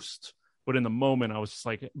post, but in the moment I was just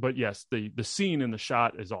like, but yes, the scene in the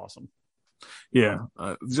shot is awesome. Yeah.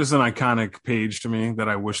 Just an iconic page to me that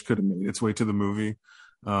I wish could have made its way to the movie.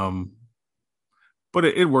 But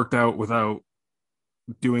it worked out without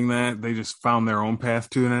doing that. They just found their own path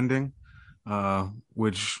to an ending.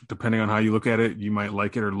 Which, depending on how you look at it, you might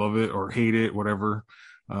like it or love it or hate it, whatever.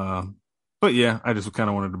 But yeah, I just kind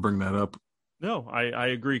of wanted to bring that up. No, I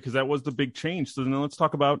agree, because that was the big change. So then let's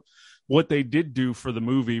talk about what they did do for the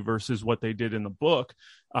movie versus what they did in the book.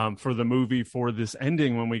 For the movie, for this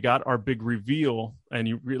ending, when we got our big reveal, and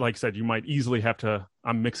you, like I said, you might easily have to,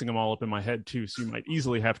 I'm mixing them all up in my head too, so you might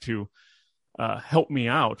easily have to help me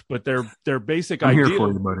out. But their basic idea. I'm here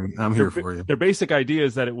for you, buddy. I'm here for you. Their basic idea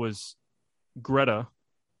is that it was Greta,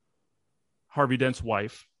 Harvey Dent's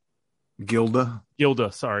wife. Gilda,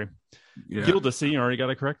 sorry. Yeah. Gilda, see, you already got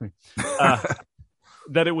to correct me.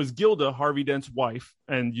 That it was Gilda, Harvey Dent's wife,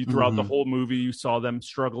 and throughout the whole movie, you saw them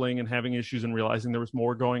struggling and having issues and realizing there was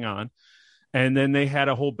more going on. And then they had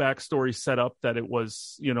a whole backstory set up that it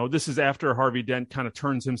was, this is after Harvey Dent kind of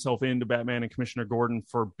turns himself into Batman and Commissioner Gordon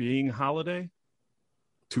for being Holiday.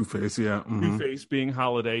 Two-Face, yeah. Mm-hmm. Two-Face being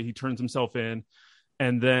Holiday. He turns himself in.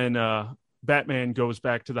 And then Batman goes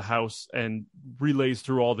back to the house and relays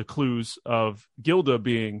through all the clues of Gilda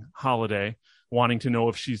being Holiday, wanting to know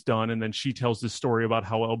if she's done. And then she tells this story about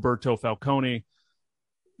how Alberto Falcone,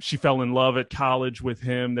 she fell in love at college with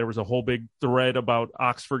him. There was a whole big thread about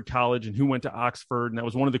Oxford College and who went to Oxford. And that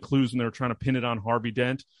was one of the clues when they were trying to pin it on Harvey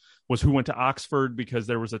Dent, was who went to Oxford, because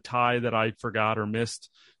there was a tie that I forgot or missed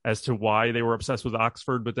as to why they were obsessed with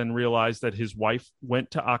Oxford, but then realized that his wife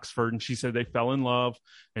went to Oxford, and she said they fell in love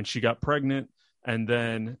and she got pregnant, and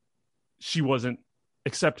then she wasn't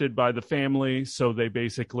accepted by the family. So they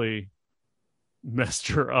basically messed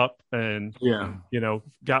her up and,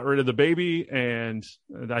 got rid of the baby. And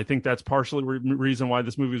I think that's partially reason why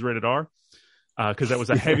this movie is rated R. Cause that was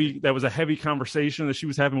a heavy conversation that she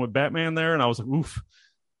was having with Batman there. And I was like, oof.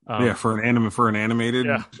 For an animated.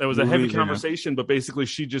 Yeah, that was a heavy conversation, but basically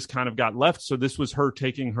she just kind of got left. So this was her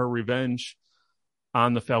taking her revenge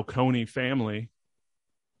on the Falcone family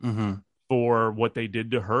for what they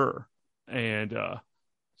did to her. And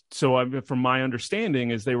so from my understanding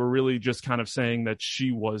is they were really just kind of saying that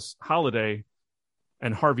she was Holiday,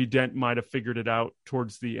 and Harvey Dent might have figured it out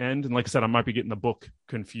towards the end. And like I said, I might be getting the book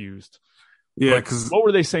confused. Yeah, because what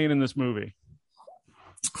were they saying in this movie?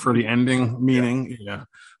 For the ending meaning,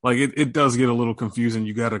 like it does get a little confusing.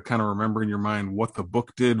 You got to kind of remember in your mind what the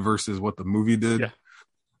book did versus what the movie did.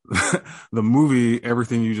 Yeah. The movie,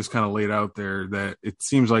 everything you just kind of laid out there, that it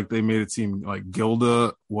seems like they made it seem like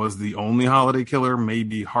Gilda was the only Holiday killer.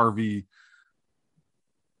 Maybe Harvey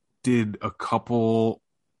did a couple,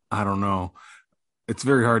 I don't know. it's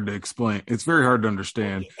very hard to explain. It's very hard to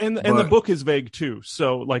understand. And the book is vague too.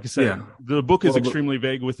 So like I said, the book is extremely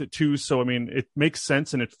vague with it too. So, I mean, it makes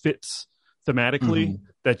sense and it fits thematically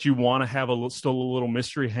that you want to have still a little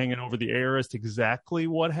mystery hanging over the air as to exactly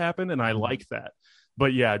what happened. And I like that.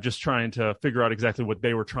 But yeah, just trying to figure out exactly what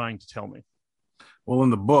they were trying to tell me. Well, in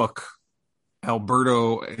the book,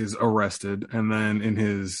 Alberto is arrested, and then in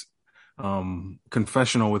his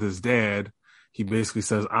confessional with his dad, he basically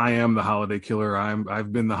says, "I am the holiday killer.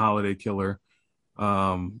 I've been the holiday killer."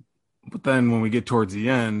 But then when we get towards the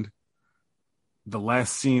end, the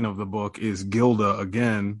last scene of the book is Gilda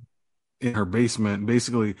again in her basement.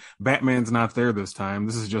 Basically, Batman's not there this time.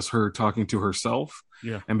 This is just her talking to herself,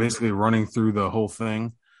 and basically running through the whole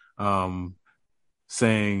thing,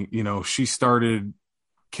 saying, you know, she started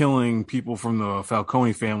killing people from the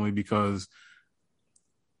Falcone family because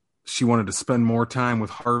she wanted to spend more time with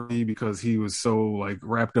Harvey because he was so like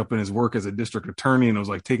wrapped up in his work as a district attorney and it was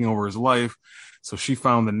like taking over his life. So she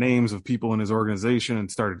found the names of people in his organization and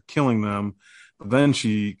started killing them. But then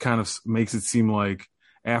she kind of makes it seem like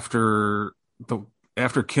after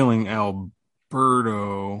killing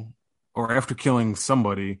Alberto or after killing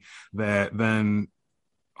somebody, that then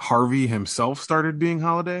Harvey himself started being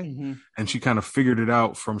Holiday, and she kind of figured it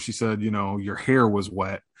out from, she said, you know, your hair was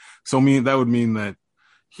wet. So that would mean that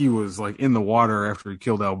he was like in the water after he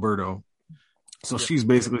killed Alberto. So she's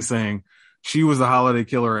basically saying she was the holiday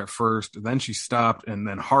killer at first, then she stopped, and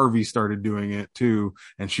then Harvey started doing it too,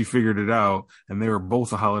 and she figured it out, and they were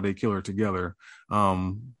both a holiday killer together.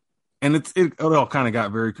 And it all kind of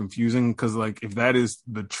got very confusing because, like, if that is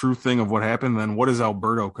the true thing of what happened, then what is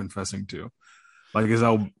Alberto confessing to? Like,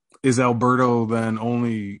 is Alberto then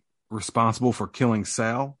only responsible for killing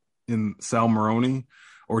Sal Maroni,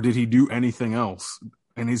 or did he do anything else?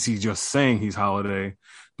 And is he just saying he's Holiday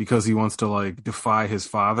because he wants to like defy his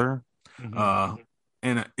father?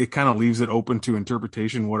 And it kind of leaves it open to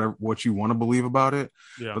interpretation, what you want to believe about it.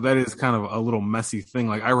 Yeah. But that is kind of a little messy thing.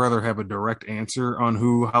 Like, I rather have a direct answer on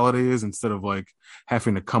who Holiday is instead of like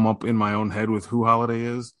having to come up in my own head with who Holiday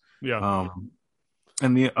is. Yeah.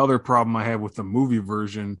 And the other problem I have with the movie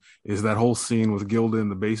version is that whole scene with Gilda in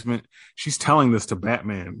the basement. She's telling this to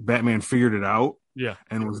Batman. Batman figured it out,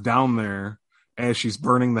 and was down there as she's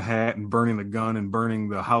burning the hat and burning the gun and burning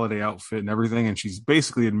the Holiday outfit and everything. And she's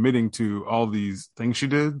basically admitting to all these things she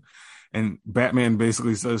did. And Batman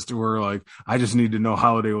basically says to her, like, I just need to know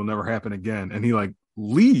Holiday will never happen again. And he like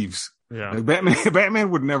leaves. Yeah. Like, Batman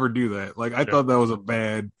would never do that. Like, I thought that was a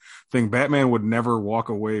bad thing. Batman would never walk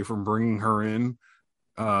away from bringing her in,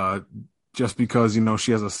 just because, you know,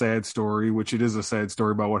 she has a sad story, which it is a sad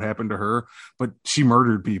story about what happened to her, but she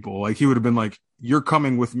murdered people. Like, he would have been like, you're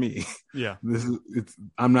coming with me. Yeah.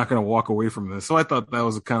 I'm not going to walk away from this. So I thought that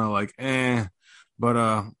was kind of like,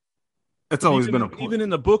 but it's always been a point. Even in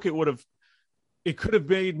the book, it could have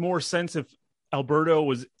made more sense if Alberto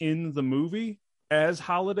was in the movie as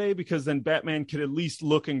Holiday, because then Batman could at least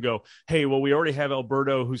look and go, hey, well, we already have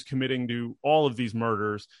Alberto who's committing to all of these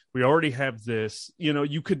murders. We already have this, you know,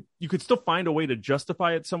 you could still find a way to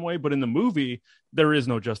justify it some way, but in the movie, there is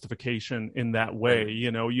no justification in that way.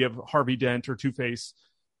 You know, you have Harvey Dent or Two-Face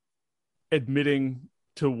admitting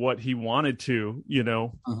to what he wanted to, you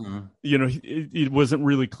know, it wasn't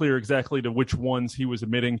really clear exactly to which ones he was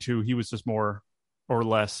admitting to. He was just more or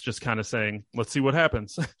less just kind of saying, let's see what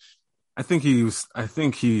happens. I think he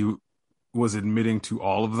was admitting to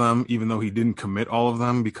all of them, even though he didn't commit all of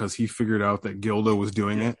them, because he figured out that Gilda was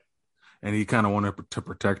doing it, and he kind of wanted to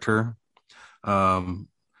protect her.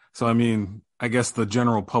 So, I mean, I guess the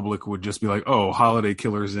general public would just be like, oh, Holiday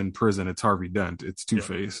killer's in prison. It's Harvey Dent. It's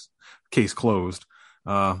Two-Face. Case closed.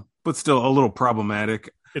 But still a little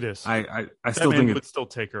problematic. It is. I still think it would still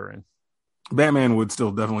take her in. Batman would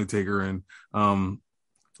still definitely take her in.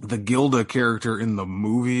 The Gilda character in the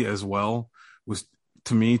movie as well was,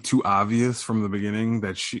 to me, too obvious from the beginning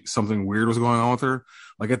that something weird was going on with her.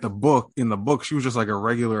 Like, in the book, she was just like a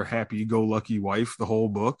regular happy-go-lucky wife the whole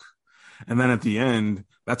book. And then at the end,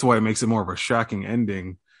 that's why it makes it more of a shocking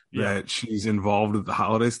ending that she's involved with the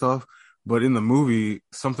Holiday stuff. But in the movie,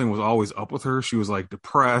 something was always up with her. She was like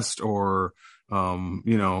depressed or,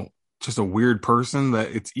 you know, just a weird person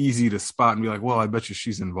that it's easy to spot and be like, well, I bet you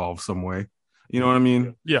she's involved some way. You know what I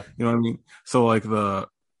mean? Yeah. You know what I mean? So like the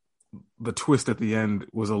twist at the end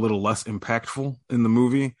was a little less impactful in the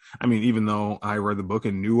movie. I mean, even though I read the book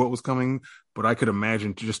and knew what was coming, but I could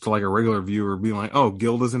imagine just to like a regular viewer being like, oh,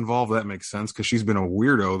 Gilda's involved. That makes sense because she's been a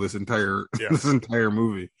weirdo this entire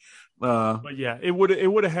movie. But yeah, it would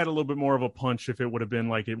have had a little bit more of a punch if it would have been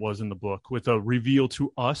like it was in the book, with a reveal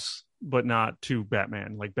to us, but not to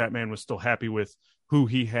Batman. Like, Batman was still happy with who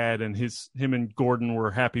he had, and him and Gordon were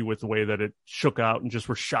happy with the way that it shook out and just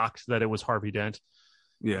were shocked that it was Harvey Dent.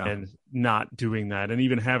 Yeah. And not doing that. And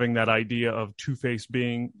even having that idea of Two-Face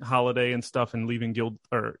being Holiday and stuff and leaving Gilda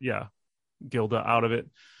out of it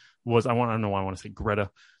was, I don't know why I want to say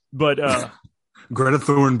Greta, but Greta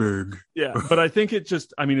Thunberg. Yeah. But I think it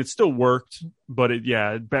still worked, but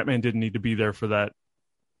Batman didn't need to be there for that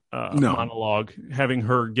monologue, having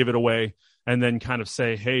her give it away and then kind of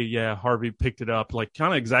say, hey, yeah, Harvey picked it up, like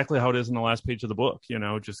kind of exactly how it is in the last page of the book,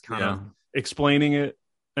 just kind of explaining it.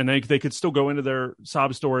 And they could still go into their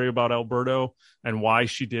sob story about Alberto and why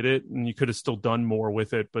she did it. And you could have still done more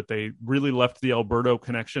with it, but they really left the Alberto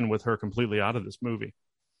connection with her completely out of this movie.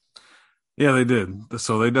 Yeah, they did.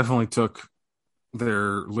 So they definitely took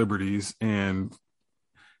their liberties, and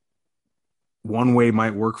one way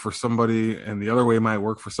might work for somebody and the other way might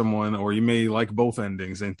work for someone, or you may like both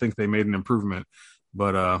endings and think they made an improvement.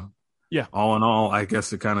 But all in all, I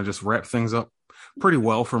guess it kind of just wrapped things up pretty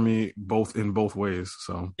well for me, in both ways.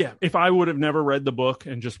 So yeah, if I would have never read the book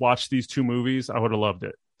and just watched these two movies, I would have loved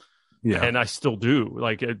it. Yeah, and I still do.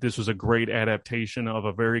 Like, this was a great adaptation of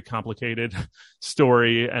a very complicated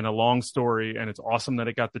story and a long story, and it's awesome that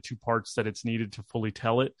it got the two parts that it's needed to fully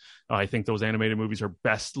tell it. I think those animated movies are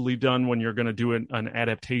bestly done when you're going to do an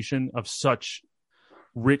adaptation of such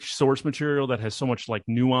rich source material that has so much like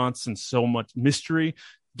nuance and so much mystery.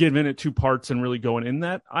 Giving it two parts and really going in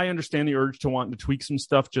that. I understand the urge to want to tweak some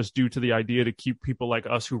stuff just due to the idea to keep people like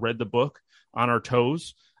us who read the book on our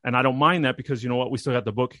toes. And I don't mind that, because you know what? We still got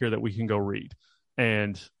the book here that we can go read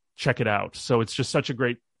and check it out. So it's just such a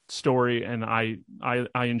great story. And I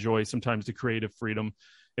enjoy sometimes the creative freedom.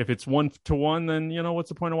 If it's 1-to-1, then, what's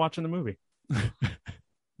the point of watching the movie?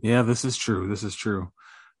 Yeah, this is true.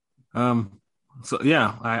 So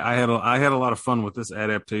yeah, I had a lot of fun with this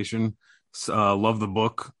adaptation. Love the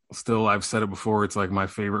book. Still, I've said it before, it's like my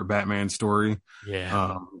favorite Batman story.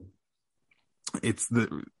 Yeah. It's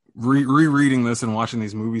the rereading this and watching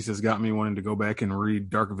these movies has got me wanting to go back and read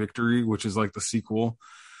Dark Victory, which is like the sequel.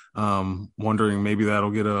 Wondering maybe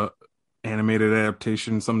that'll get a animated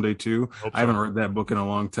adaptation someday too. I haven't read that book in a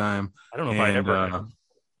long time. I don't know if I ever have.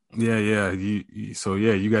 Yeah.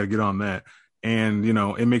 You got to get on that. And,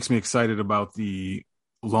 it makes me excited about the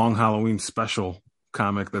Long Halloween special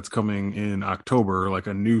comic that's coming in October, like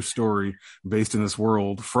a new story based in this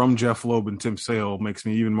world from Jeff Loeb and Tim Sale. Makes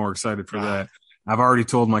me even more excited for that. I've already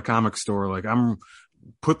told my comic store, like,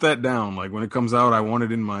 put that down. Like, when it comes out, I want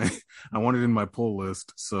it in my pull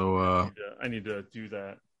list. So I need to do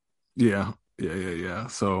that. Yeah.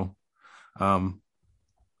 So I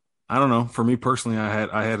don't know. For me personally,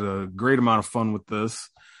 I had a great amount of fun with this.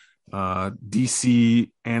 DC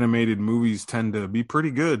animated movies tend to be pretty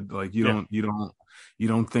good. Like, you don't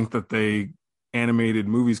think that animated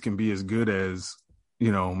movies can be as good as,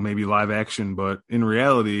 maybe live action, but in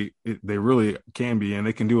reality, they really can be, and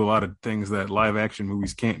they can do a lot of things that live action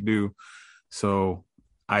movies can't do. So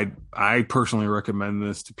I personally recommend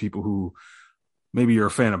this to people who maybe you're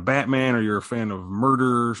a fan of Batman or you're a fan of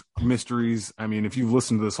murder mysteries. I mean, if you've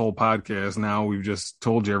listened to this whole podcast now, we've just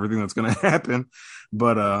told you everything that's going to happen.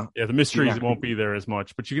 But the mysteries won't be there as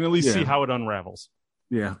much, but you can at least see how it unravels.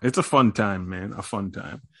 Yeah, it's a fun time, man. A fun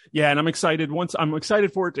time. Yeah, and I'm excited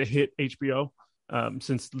for it to hit HBO.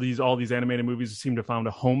 Since all these animated movies seem to have found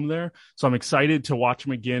a home there. So I'm excited to watch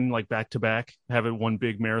them again, like back to back, have it one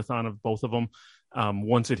big marathon of both of them.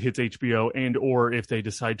 Once it hits HBO, and or if they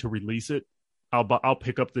decide to release it, I'll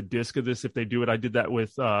pick up the disc of this if they do it. I did that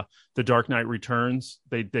with The Dark Knight Returns.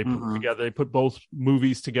 They put both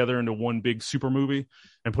movies together into one big super movie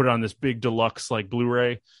and put it on this big deluxe like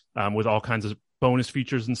Blu-ray with all kinds of bonus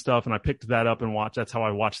features and stuff. And I picked that up and watched. That's how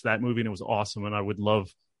I watched that movie, and it was awesome. And I would love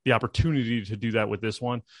the opportunity to do that with this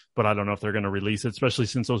one, but I don't know if they're going to release it, especially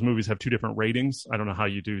since those movies have two different ratings. I don't know how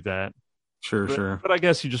you do that. Sure. But I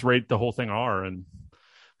guess you just rate the whole thing R and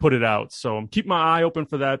put it out. So keep my eye open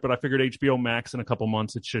for that. But I figured HBO Max in a couple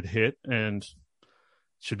months it should hit, and it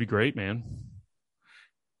should be great, man.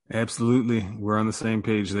 Absolutely. We're on the same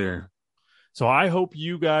page there. So I hope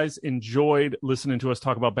you guys enjoyed listening to us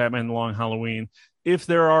talk about Batman The Long Halloween. If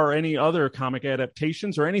there are any other comic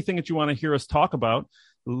adaptations or anything that you want to hear us talk about,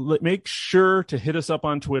 make sure to hit us up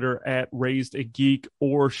on Twitter at RaisedAGeek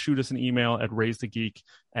or shoot us an email at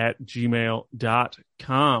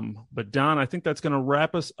raisedageek@gmail.com. But Don, I think that's going to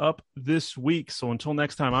wrap us up this week. So until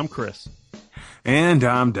next time, I'm Chris. And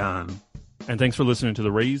I'm Don. And thanks for listening to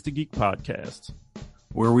the Raised a Geek podcast,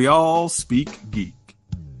 where we all speak geek.